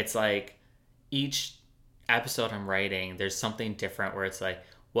 Yeah. It's like each episode I'm writing, there's something different where it's like,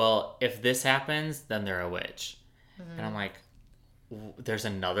 well, if this happens, then they're a witch. Mm-hmm. And I'm like, there's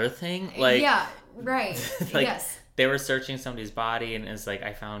another thing? Like, yeah, right. Like, yes. They were searching somebody's body and it's like,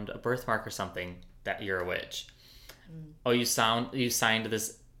 I found a birthmark or something that you're a witch. Mm. Oh, you signed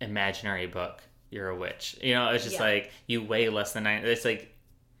this imaginary book. You're a witch. You know, it's just like, you weigh less than 9. It's like,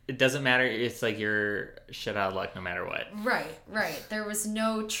 it doesn't matter. It's like you're shit out of luck no matter what. Right. There was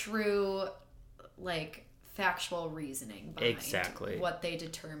no true, like, factual reasoning behind what they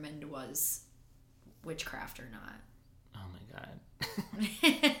determined was witchcraft or not. Oh my god.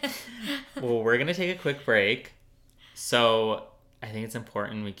 Well, we're gonna take a quick break, so I think it's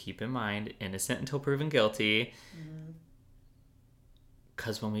important we keep in mind innocent until proven guilty,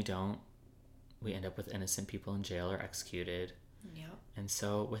 because when we don't, we end up with innocent people in jail or executed. Yep. And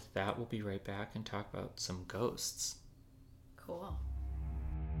so with that, we'll be right back and talk about some ghosts. Cool.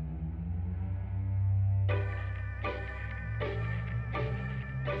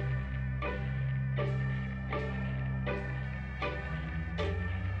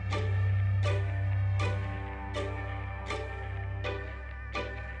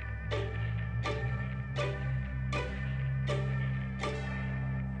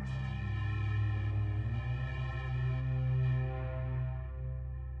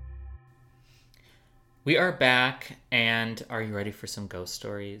 We are back, and are you ready for some ghost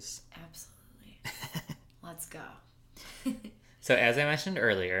stories? Absolutely. Let's go. So, as I mentioned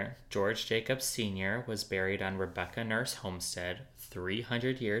earlier, George Jacobs Sr. was buried on Rebecca Nurse homestead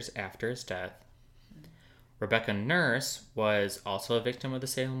 300 years after his death. Rebecca Nurse was also a victim of the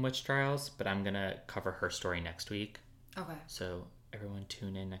Salem witch trials, but I'm going to cover her story next week. Okay. So, everyone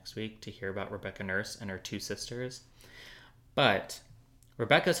tune in next week to hear about Rebecca Nurse and her 2 sisters. But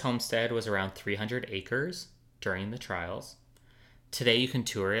Rebecca's homestead was around 300 acres during the trials. Today you can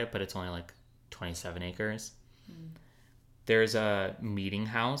tour it, but it's only like 27 acres. There's a meeting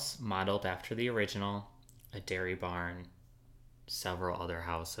house modeled after the original, a dairy barn, several other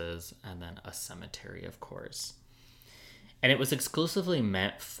houses, and then a cemetery, of course. And it was exclusively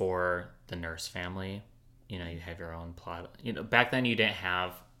meant for the Nurse family. You know, you have your own plot. You know, back then you didn't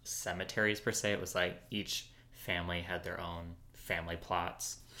have cemeteries per se. It was like each family had their own family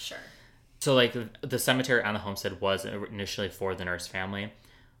plots. Sure. So like the cemetery on the homestead was initially for the Nurse family,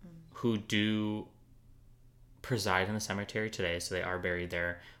 who do preside in the cemetery today, so they are buried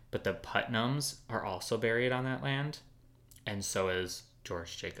there. But the Putnams are also buried on that land, and so is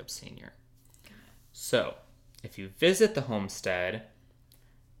George Jacobs Sr. So if you visit the homestead,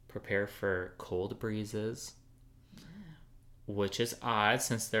 prepare for cold breezes, which is odd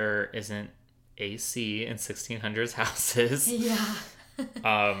since there isn't AC in 1600s houses. Yeah.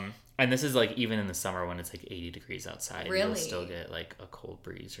 And this is like even in the summer when it's like 80 degrees outside. Really? You'll still get like a cold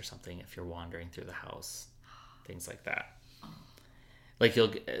breeze or something if you're wandering through the house. Things like that. Like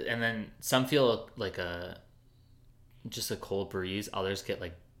and then some feel like just a cold breeze. Others get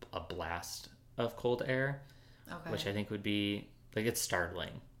like a blast of cold air, which I think would be like, it's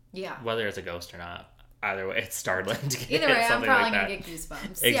startling. Yeah. Whether it's a ghost or not, either way, it's startling to get either way. I'm probably like gonna get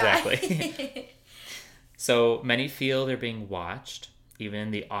goosebumps. Exactly. Yeah. So many feel they're being watched, even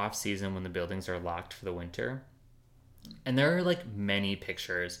in the off season when the buildings are locked for the winter. And there are like many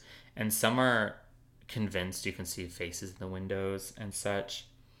pictures, and some are convinced you can see faces in the windows and such.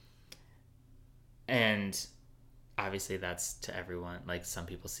 And obviously that's to everyone. Like, some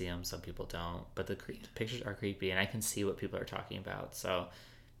people see them, some people don't. But the pictures are creepy, and I can see what people are talking about. So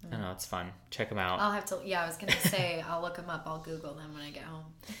I don't know, it's fun. Check them out. I'll have to. Yeah, I was gonna say I'll look them up. I'll Google them when I get home.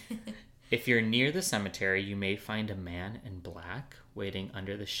 If you're near the cemetery, you may find a man in black waiting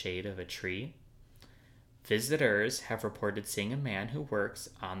under the shade of a tree. Visitors have reported seeing a man who works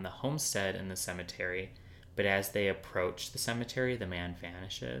on the homestead in the cemetery, but as they approach the cemetery, the man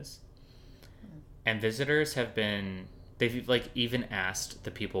vanishes. And visitors they've like even asked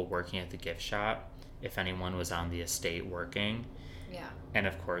the people working at the gift shop if anyone was on the estate working. Yeah. And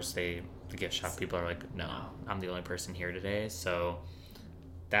of course, the gift shop people are like, no, I'm the only person here today. So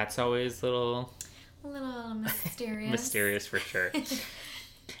that's always a little mysterious. Mysterious for sure.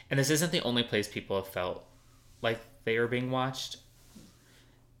 And this isn't the only place people have felt like they were being watched.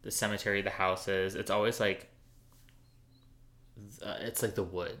 The cemetery, the houses, it's always like, it's like the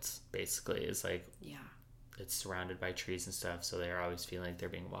woods, basically. It's like, it's surrounded by trees and stuff, so they're always feeling like they're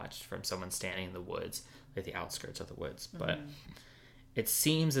being watched from someone standing in the woods, like the outskirts of the woods. Mm-hmm. But it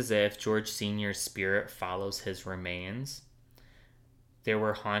seems as if George Sr.'s spirit follows his remains. There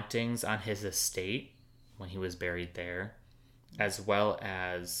were hauntings on his estate when he was buried there, as well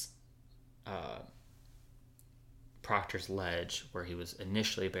as Proctor's Ledge, where he was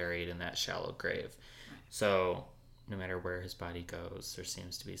initially buried in that shallow grave. So no matter where his body goes, there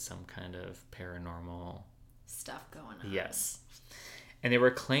seems to be some kind of paranormal stuff going on. Yes. And there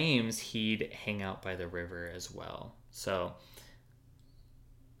were claims he'd hang out by the river as well. So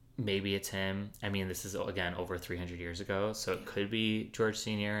maybe it's him. I mean, this is, again, over 300 years ago, so it could be George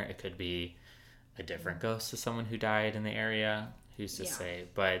Sr. It could be a different ghost of someone who died in the area. Who's to say?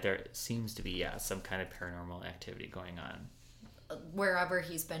 But there seems to be, some kind of paranormal activity going on. Wherever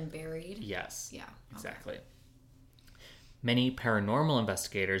he's been buried? Yes. Yeah. Exactly. Okay. Many paranormal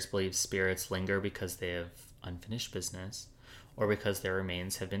investigators believe spirits linger because they have unfinished business or because their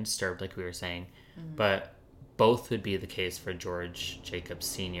remains have been disturbed, like we were saying. Mm-hmm. But both would be the case for George Jacobs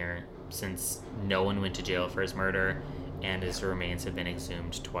Sr., since no one went to jail for his murder and his remains have been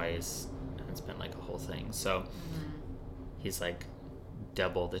exhumed twice. And it's been like a whole thing. So he's like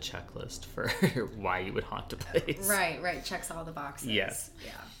double the checklist for why you would haunt a place. Right. Checks all the boxes. Yes.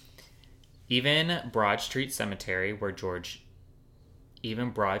 Yeah. Even Broad Street Cemetery, where Judge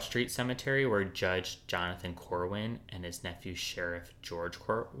Jonathan Corwin and his nephew Sheriff George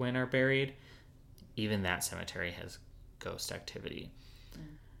Corwin are buried, even that cemetery has ghost activity.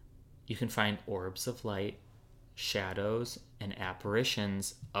 You can find orbs of light, shadows, and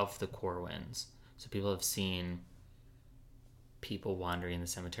apparitions of the Corwins. So people have seen people wandering in the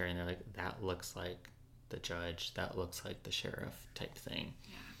cemetery and they're like, that looks like the judge, that looks like the sheriff type thing.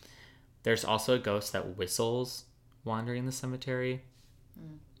 Yeah. There's also a ghost that whistles wandering in the cemetery,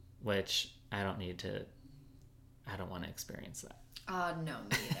 which I don't want to experience that. No,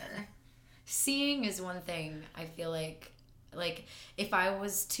 me either. Seeing is one thing. I feel like if I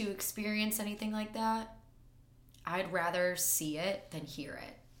was to experience anything like that, I'd rather see it than hear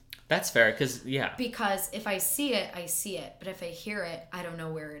it. That's fair, because if I see it, I see it. But if I hear it, I don't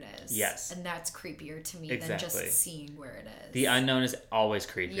know where it is. Yes. And that's creepier to me than just seeing where it is. The unknown is always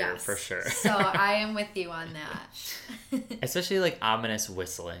creepier, for sure. So I am with you on that. Especially like ominous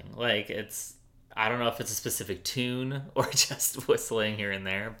whistling. Like I don't know if it's a specific tune or just whistling here and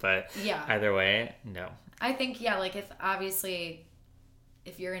there, but either way, no. I think, like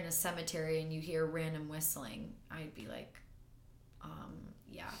if you're in a cemetery and you hear random whistling, I'd be like,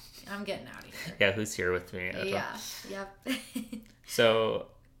 I'm getting out of here. Yeah, who's here with me? Yep. So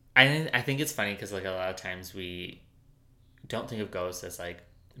I think it's funny because like a lot of times we don't think of ghosts as like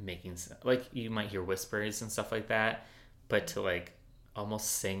making, like you might hear whispers and stuff like that, but to like almost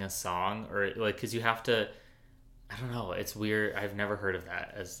sing a song or like, because you have to, I don't know, it's weird. I've never heard of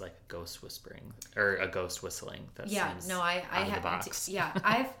that as like a ghost whispering or a ghost whistling. That seems I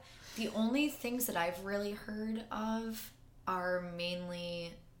have the only things that I've really heard of are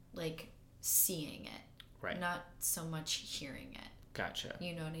mainly like seeing it, right? Not so much hearing it. Gotcha.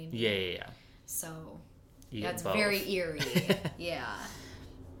 You know what I mean? Yeah. So that's very eerie. Yeah.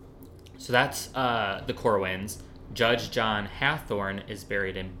 So that's the Corwins. Judge John Hathorne is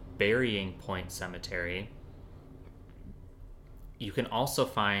buried in Burying Point Cemetery. You can also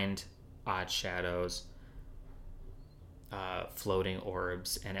find odd shadows, floating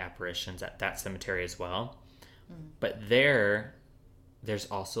orbs, and apparitions at that cemetery as well. But there's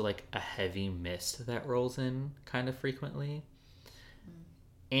also like a heavy mist that rolls in kind of frequently.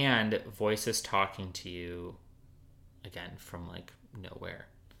 And voices talking to you, again, from like nowhere.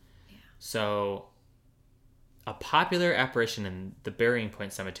 Yeah. So a popular apparition in the Burying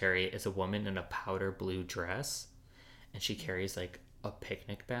Point Cemetery is a woman in a powder blue dress, and she carries like a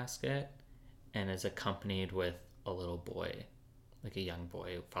picnic basket and is accompanied with a little boy, like a young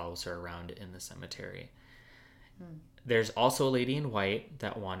boy who follows her around in the cemetery. There's also a lady in white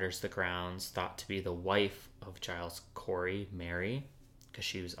that wanders the grounds, thought to be the wife of Giles Corey, Mary, because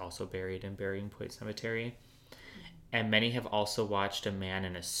she was also buried in Burying Point Cemetery. And many have also watched a man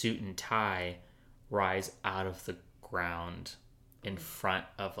in a suit and tie rise out of the ground in front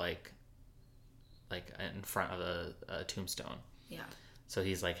of in front of a tombstone. Yeah. So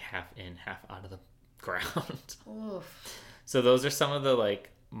he's like half in, half out of the ground. Oof. So those are some of the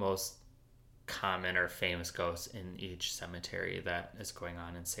like most common or famous ghosts in each cemetery that is going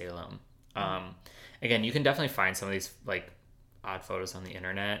on in Salem. Again, you can definitely find some of these like odd photos on the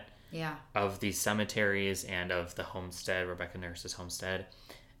internet. Yeah. Of these cemeteries and of the homestead, Rebecca Nurse's homestead.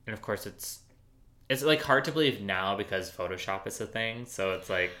 And of course it's like hard to believe now because Photoshop is a thing. So it's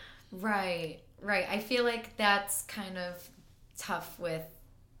like Right. I feel like that's kind of tough with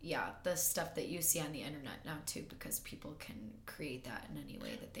the stuff that you see on the internet now too, because people can create that in any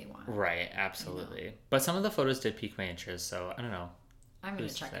way that they want. Right, absolutely. You know? But some of the photos did pique my interest, so I don't know. I'm gonna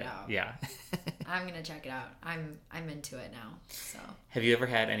check it out. Yeah. I'm gonna check it out. I'm into it now. So have you ever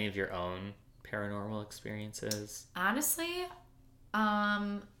had any of your own paranormal experiences? Honestly,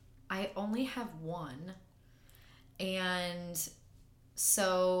 I only have one. And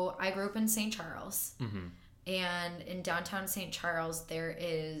so I grew up in St. Charles. Mm-hmm. And in downtown St. Charles, there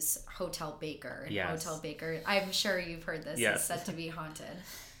is Hotel Baker. And yes. Hotel Baker, I'm sure you've heard this, yes. It's said to be haunted.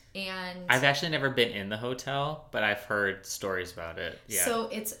 And I've actually never been in the hotel, but I've heard stories about it. Yeah. So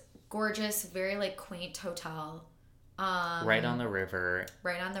it's gorgeous, very like quaint hotel. Right on the river.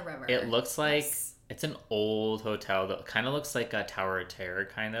 Right on the river. It looks like it's an old hotel that kind of looks like a Tower of Terror,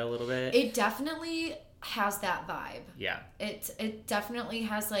 kind of a little bit. It definitely has that vibe. Yeah. It definitely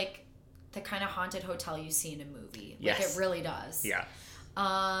has like the kind of haunted hotel you see in a movie. Yes. Like it really does. Yeah.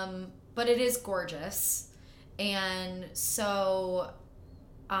 But it is gorgeous. And so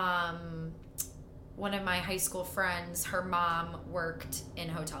one of my high school friends, her mom worked in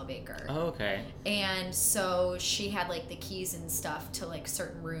Hotel Baker. Oh, okay. And so she had like the keys and stuff to like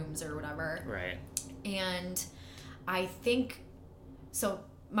certain rooms or whatever. Right. And I think so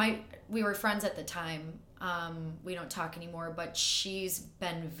we were friends at the time. We don't talk anymore, but she was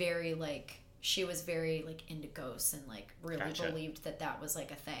very like into ghosts and like really believed that was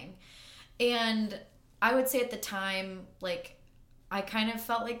like a thing. And I would say at the time, like I kind of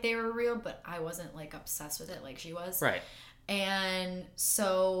felt like they were real, but I wasn't like obsessed with it like she was. Right. And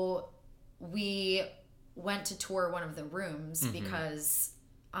so we went to tour one of the rooms because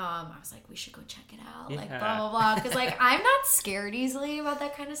I was like, we should go check it out. Yeah. Like blah, blah, blah. Because like I'm not scared easily about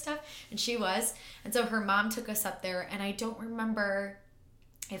that kind of stuff. And she was. And so her mom took us up there. And I don't remember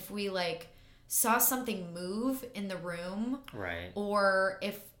if we like saw something move in the room. Right. Or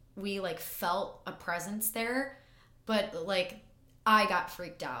if we like felt a presence there. But like I got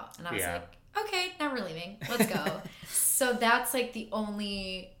freaked out. And I was like, okay, now we're leaving. Let's go. So that's like the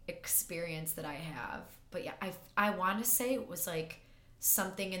only experience that I have. But yeah, I want to say it was like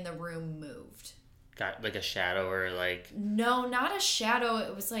something in the room moved. Got like a shadow or like... No, not a shadow.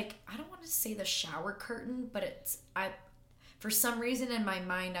 It was like, I don't want to say the shower curtain, but for some reason in my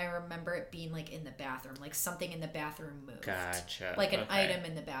mind, I remember it being like in the bathroom, like something in the bathroom moved. Gotcha. Like an item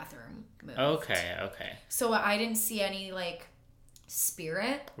in the bathroom moved. Okay. So I didn't see any like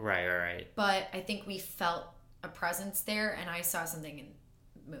spirit. Right. But I think we felt a presence there and I saw something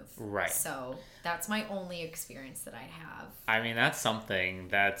move. Right. So that's my only experience that I have. I mean, that's something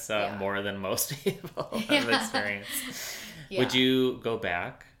that's more than most people have experienced. Yeah. Would you go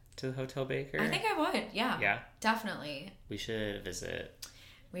back to the Hotel Baker? I think I would. Yeah. Yeah. Definitely. We should visit.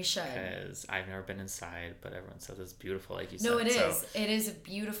 We should. Because I've never been inside, but everyone says it's beautiful, like you said. No, it is. It is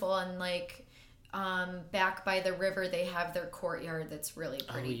beautiful. And like back by the river, they have their courtyard that's really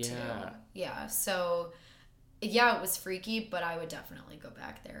pretty too. Yeah. So Yeah, it was freaky, but I would definitely go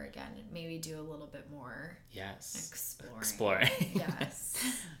back there again and maybe do a little bit more. Yes. Exploring. Yes.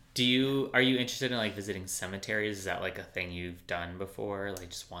 Are you interested in like visiting cemeteries? Is that like a thing you've done before? Like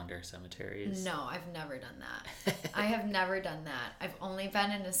just wander cemeteries? No, I've never done that. I have never done that. I've only been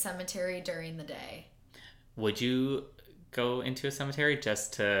in a cemetery during the day. Would you go into a cemetery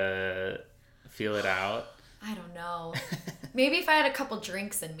just to feel it out? I don't know. Maybe if I had a couple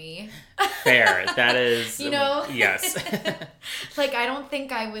drinks in me. Fair. That is... Yes. Like, I don't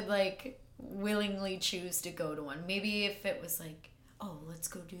think I would, like, willingly choose to go to one. Maybe if it was like, oh, let's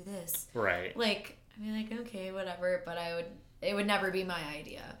go do this. Right. Like, I'd be like, okay, whatever. But it would never be my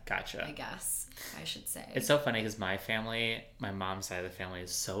idea. Gotcha. I guess I should say. It's so funny because my mom's side of the family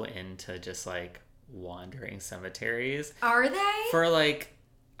is so into just, like, wandering cemeteries. Are they? For, like,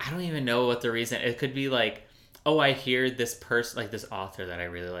 I don't even know what the reason... It could be, like... Oh, I hear this person, like this author that I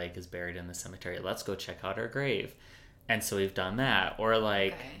really like is buried in the cemetery. Let's go check out her grave. And so we've done that. Or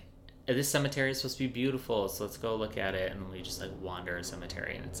like, this cemetery is supposed to be beautiful, so let's go look at it. And we just like wander a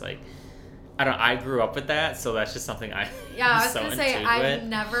cemetery. And it's like, I grew up with that, so that's just something I was going to say, I've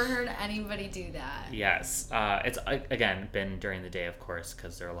never heard anybody do that. Yes. It's, again, been during the day, of course,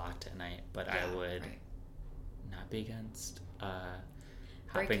 because they're locked at night. But I would not be against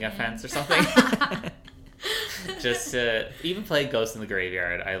hopping a fence or something. Just to even play Ghost in the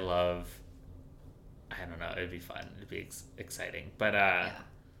Graveyard, I don't know, it'd be fun, it'd be exciting. But I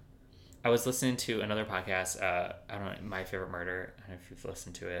was listening to another podcast, I don't know, My Favorite Murder, I don't know if you've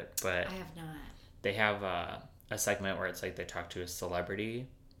listened to it, but I have not. They have a segment where it's like they talk to a celebrity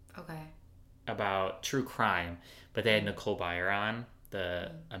about true crime, but they had Nicole Byer on,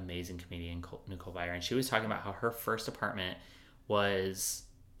 the amazing comedian Nicole Byer, and she was talking about how her first apartment was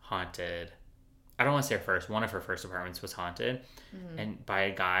haunted. I don't want to say her first. One of her first apartments was haunted, and by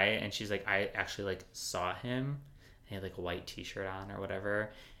a guy. And she's like, I actually like saw him. He had like a white T-shirt on or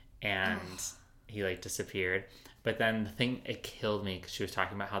whatever, and he like disappeared. But then the thing, it killed me because she was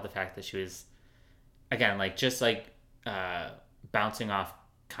talking about how the fact that she was, again, like just like bouncing off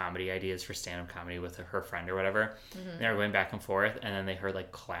comedy ideas for stand-up comedy with her friend or whatever. And they were going back and forth, and then they heard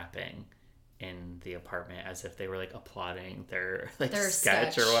like clapping in the apartment as if they were like applauding their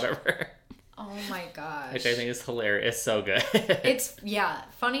sketch or whatever. Oh my gosh. Which I think is hilarious. It's so good. It's,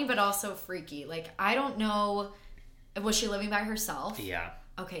 funny, but also freaky. Like, I don't know. Was she living by herself? Yeah.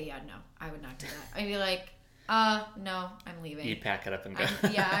 Okay, no. I would not do that. I'd be like, no, I'm leaving. You'd pack it up and go.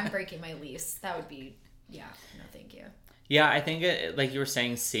 I'm breaking my lease. That would be, no, thank you. Yeah, I think, like you were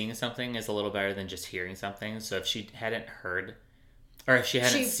saying, seeing something is a little better than just hearing something. So if she hadn't heard, or if she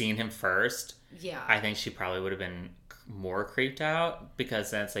hadn't seen him first, I think she probably would have been more creeped out,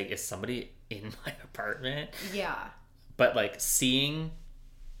 because then it's like, is somebody in my apartment? Yeah. But like seeing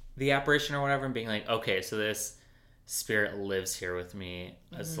the apparition or whatever and being like, okay, so this spirit lives here with me,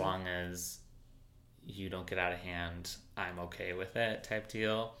 as long as you don't get out of hand, I'm okay with it, type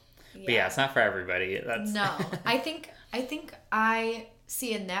deal. But it's not for everybody. No. I think I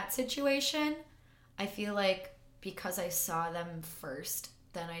see in that situation, I feel like because I saw them first,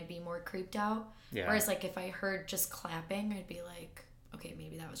 then I'd be more creeped out. Yeah. Whereas like if I heard just clapping, I'd be like, okay,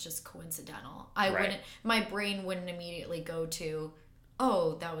 maybe that was just coincidental. My brain wouldn't immediately go to,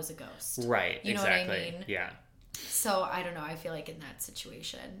 oh, that was a ghost. Right. You know exactly. what I mean? Yeah. So I don't know. I feel like in that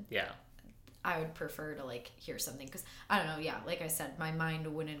situation, I would prefer to like hear something, because I don't know. Yeah, like I said, my mind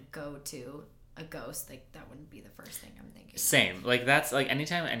wouldn't go to a ghost. Like that wouldn't be the first thing I'm thinking. Same. Like that's like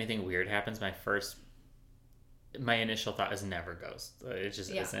anytime anything weird happens, my initial thought is never ghost. It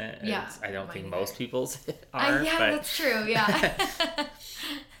just isn't. I don't think most people's are. That's true. Yeah.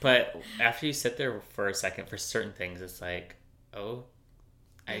 But after you sit there for a second, for certain things, it's like,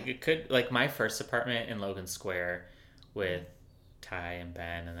 it could, like my first apartment in Logan Square with Ty and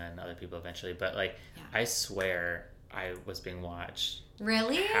Ben and then other people eventually. But like, I swear I was being watched.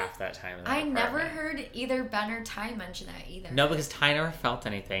 Really? Half that time in that apartment. Never heard either Ben or Ty mention that either. No, because Ty never felt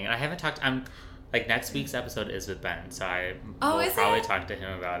anything. And I haven't talked... Like, next week's episode is with Ben, so I will probably talk to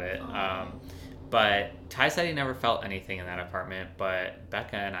him about it. But Ty said he never felt anything in that apartment, but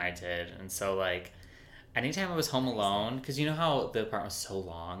Becca and I did. And so, like, anytime I was home alone, because you know how the apartment was so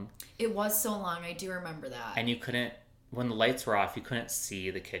long? It was so long, I do remember that. And you couldn't... When the lights were off, you couldn't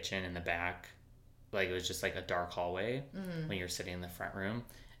see the kitchen in the back. Like, it was just, like, a dark hallway when you were sitting in the front room.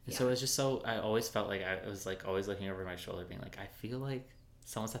 And so it was just so... I always felt like I was, like, always looking over my shoulder being like, I feel like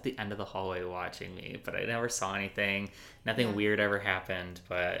someone's at the end of the hallway watching me, but I never saw anything. Nothing weird ever happened,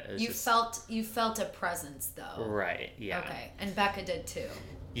 but it was you felt a presence though. Right, yeah. Okay. And Becca did too.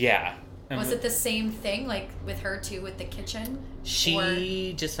 Yeah. Was it the same thing, like, with her, too, with the kitchen?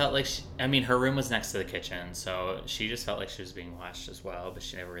 She just felt like, her room was next to the kitchen, so she just felt like she was being watched as well, but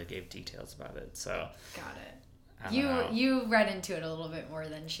she never really gave details about it, so. Got it. You read into it a little bit more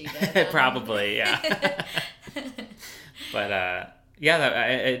than she did. Probably, yeah. But,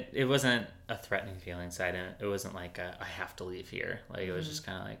 it wasn't a threatening feeling, so it wasn't like I have to leave here. Like, it was just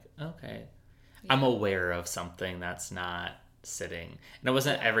kind of like, okay. Yeah. I'm aware of something that's not sitting. And it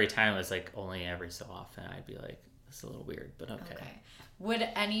wasn't every time, it was like only every so often I'd be like, this is a little weird, but okay. Would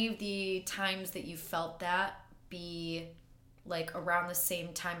any of the times that you felt that be like around the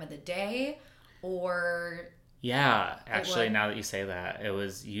same time of the day, or? Yeah, actually, now that you say that, I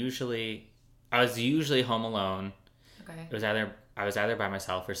was usually home alone. Okay. I was either by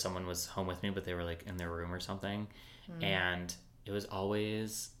myself or someone was home with me, but they were like in their room or something. And it was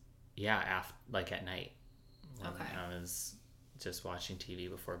always like at night. Okay. I was just watching TV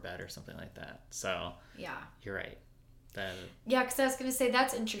before bed or something like that. So yeah, you're right. Yeah, because I was gonna say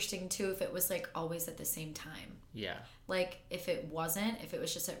that's interesting too. If it was like always at the same time. Yeah. Like if it was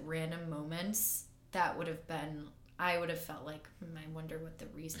just at random moments, that would have been. I would have felt like I wonder what the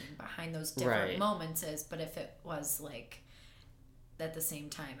reasoning behind those different moments is. But if it was like at the same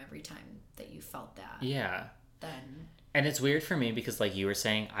time every time that you felt that. Yeah. Then. And it's weird for me because, like you were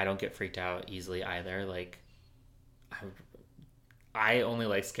saying, I don't get freaked out easily either. Like, I only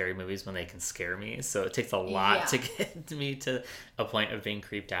like scary movies when they can scare me. So it takes a lot to get me to a point of being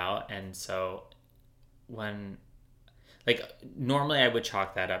creeped out. And so normally I would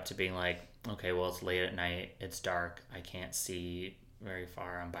chalk that up to being like, okay, well, it's late at night. It's dark. I can't see very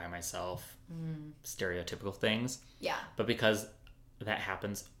far. I'm by myself. Stereotypical things. Yeah. But because that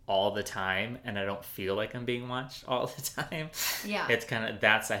happens all the time and I don't feel like I'm being watched all the time. Yeah. It's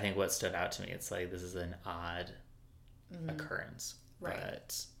that's I think what stood out to me. It's like this is an odd occurrence. Right.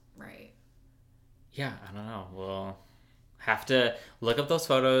 But right. Yeah, I don't know. We'll have to look up those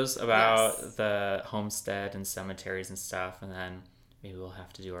photos about the homestead and cemeteries and stuff, and then maybe we'll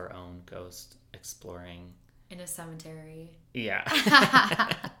have to do our own ghost exploring. In a cemetery. Yeah.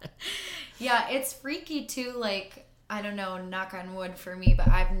 Yeah, it's freaky too, like I don't know, knock on wood for me, but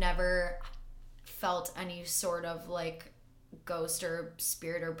I've never felt any sort of like ghost or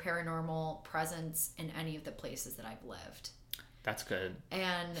spirit or paranormal presence in any of the places that I've lived. That's good.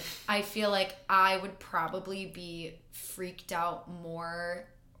 And I feel like I would probably be freaked out more,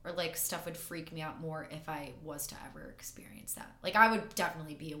 or like stuff would freak me out more if I was to ever experience that. Like I would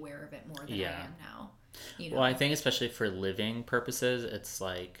definitely be aware of it more than I am now. You know? Well, I think especially for living purposes, it's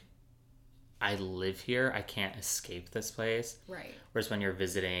like I live here. I can't escape this place. Right. Whereas when you're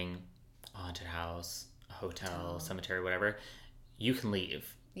visiting a haunted house, a hotel, cemetery, whatever, you can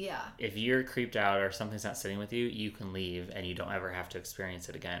leave. Yeah. If you're creeped out or something's not sitting with you, you can leave and you don't ever have to experience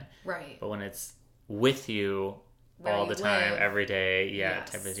it again. Right. But when it's with you all the time, every day,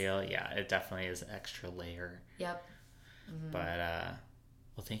 type of deal, it definitely is an extra layer. Yep. Mm-hmm. But,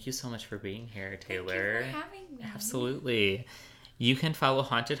 well, thank you so much for being here, Taylor. Thank you for having me. Absolutely. You can follow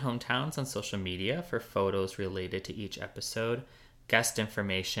Haunted Hometowns on social media for photos related to each episode, guest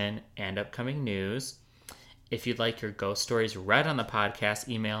information, and upcoming news. If you'd like your ghost stories read on the podcast,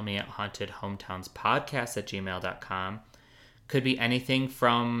 email me at hauntedhometownspodcast@gmail.com. Could be anything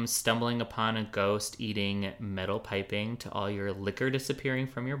from stumbling upon a ghost eating metal piping to all your liquor disappearing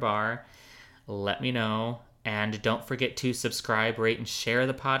from your bar. Let me know. And don't forget to subscribe, rate, and share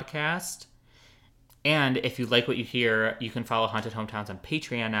the podcast. And if you like what you hear, you can follow Haunted Hometowns on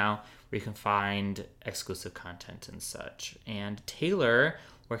Patreon now, where you can find exclusive content and such. And Taylor,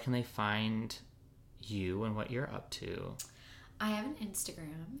 where can they find you and what you're up to? I have an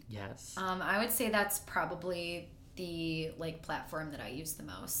Instagram. Yes. I would say that's probably the platform that I use the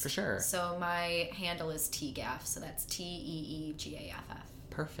most. For sure. So my handle is TGAF, so that's TEEGAFF.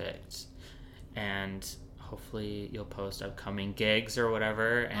 Perfect. And hopefully you'll post upcoming gigs or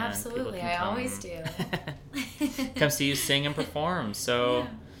whatever. And absolutely, I always do. Come see you sing and perform. So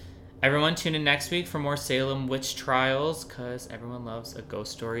everyone tune in next week for more Salem witch trials, because everyone loves a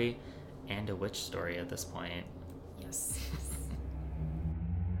ghost story and a witch story at this point. Yes.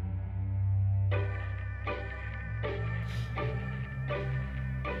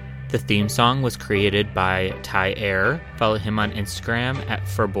 The theme song was created by Ty Air. Follow him on Instagram at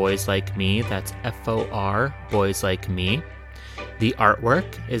For Boys Like Me. That's FOR, Boys Like Me. The artwork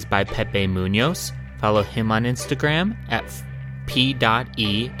is by Pepe Munoz. Follow him on Instagram at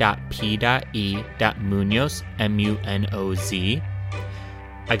p.e.p.e.munoz, MUNOZ.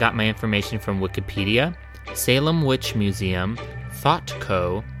 I got my information from Wikipedia, Salem Witch Museum, Thought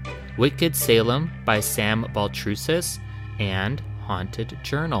Co., Wicked Salem by Sam Baltrusis, and Haunted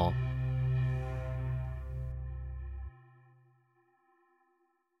Journal.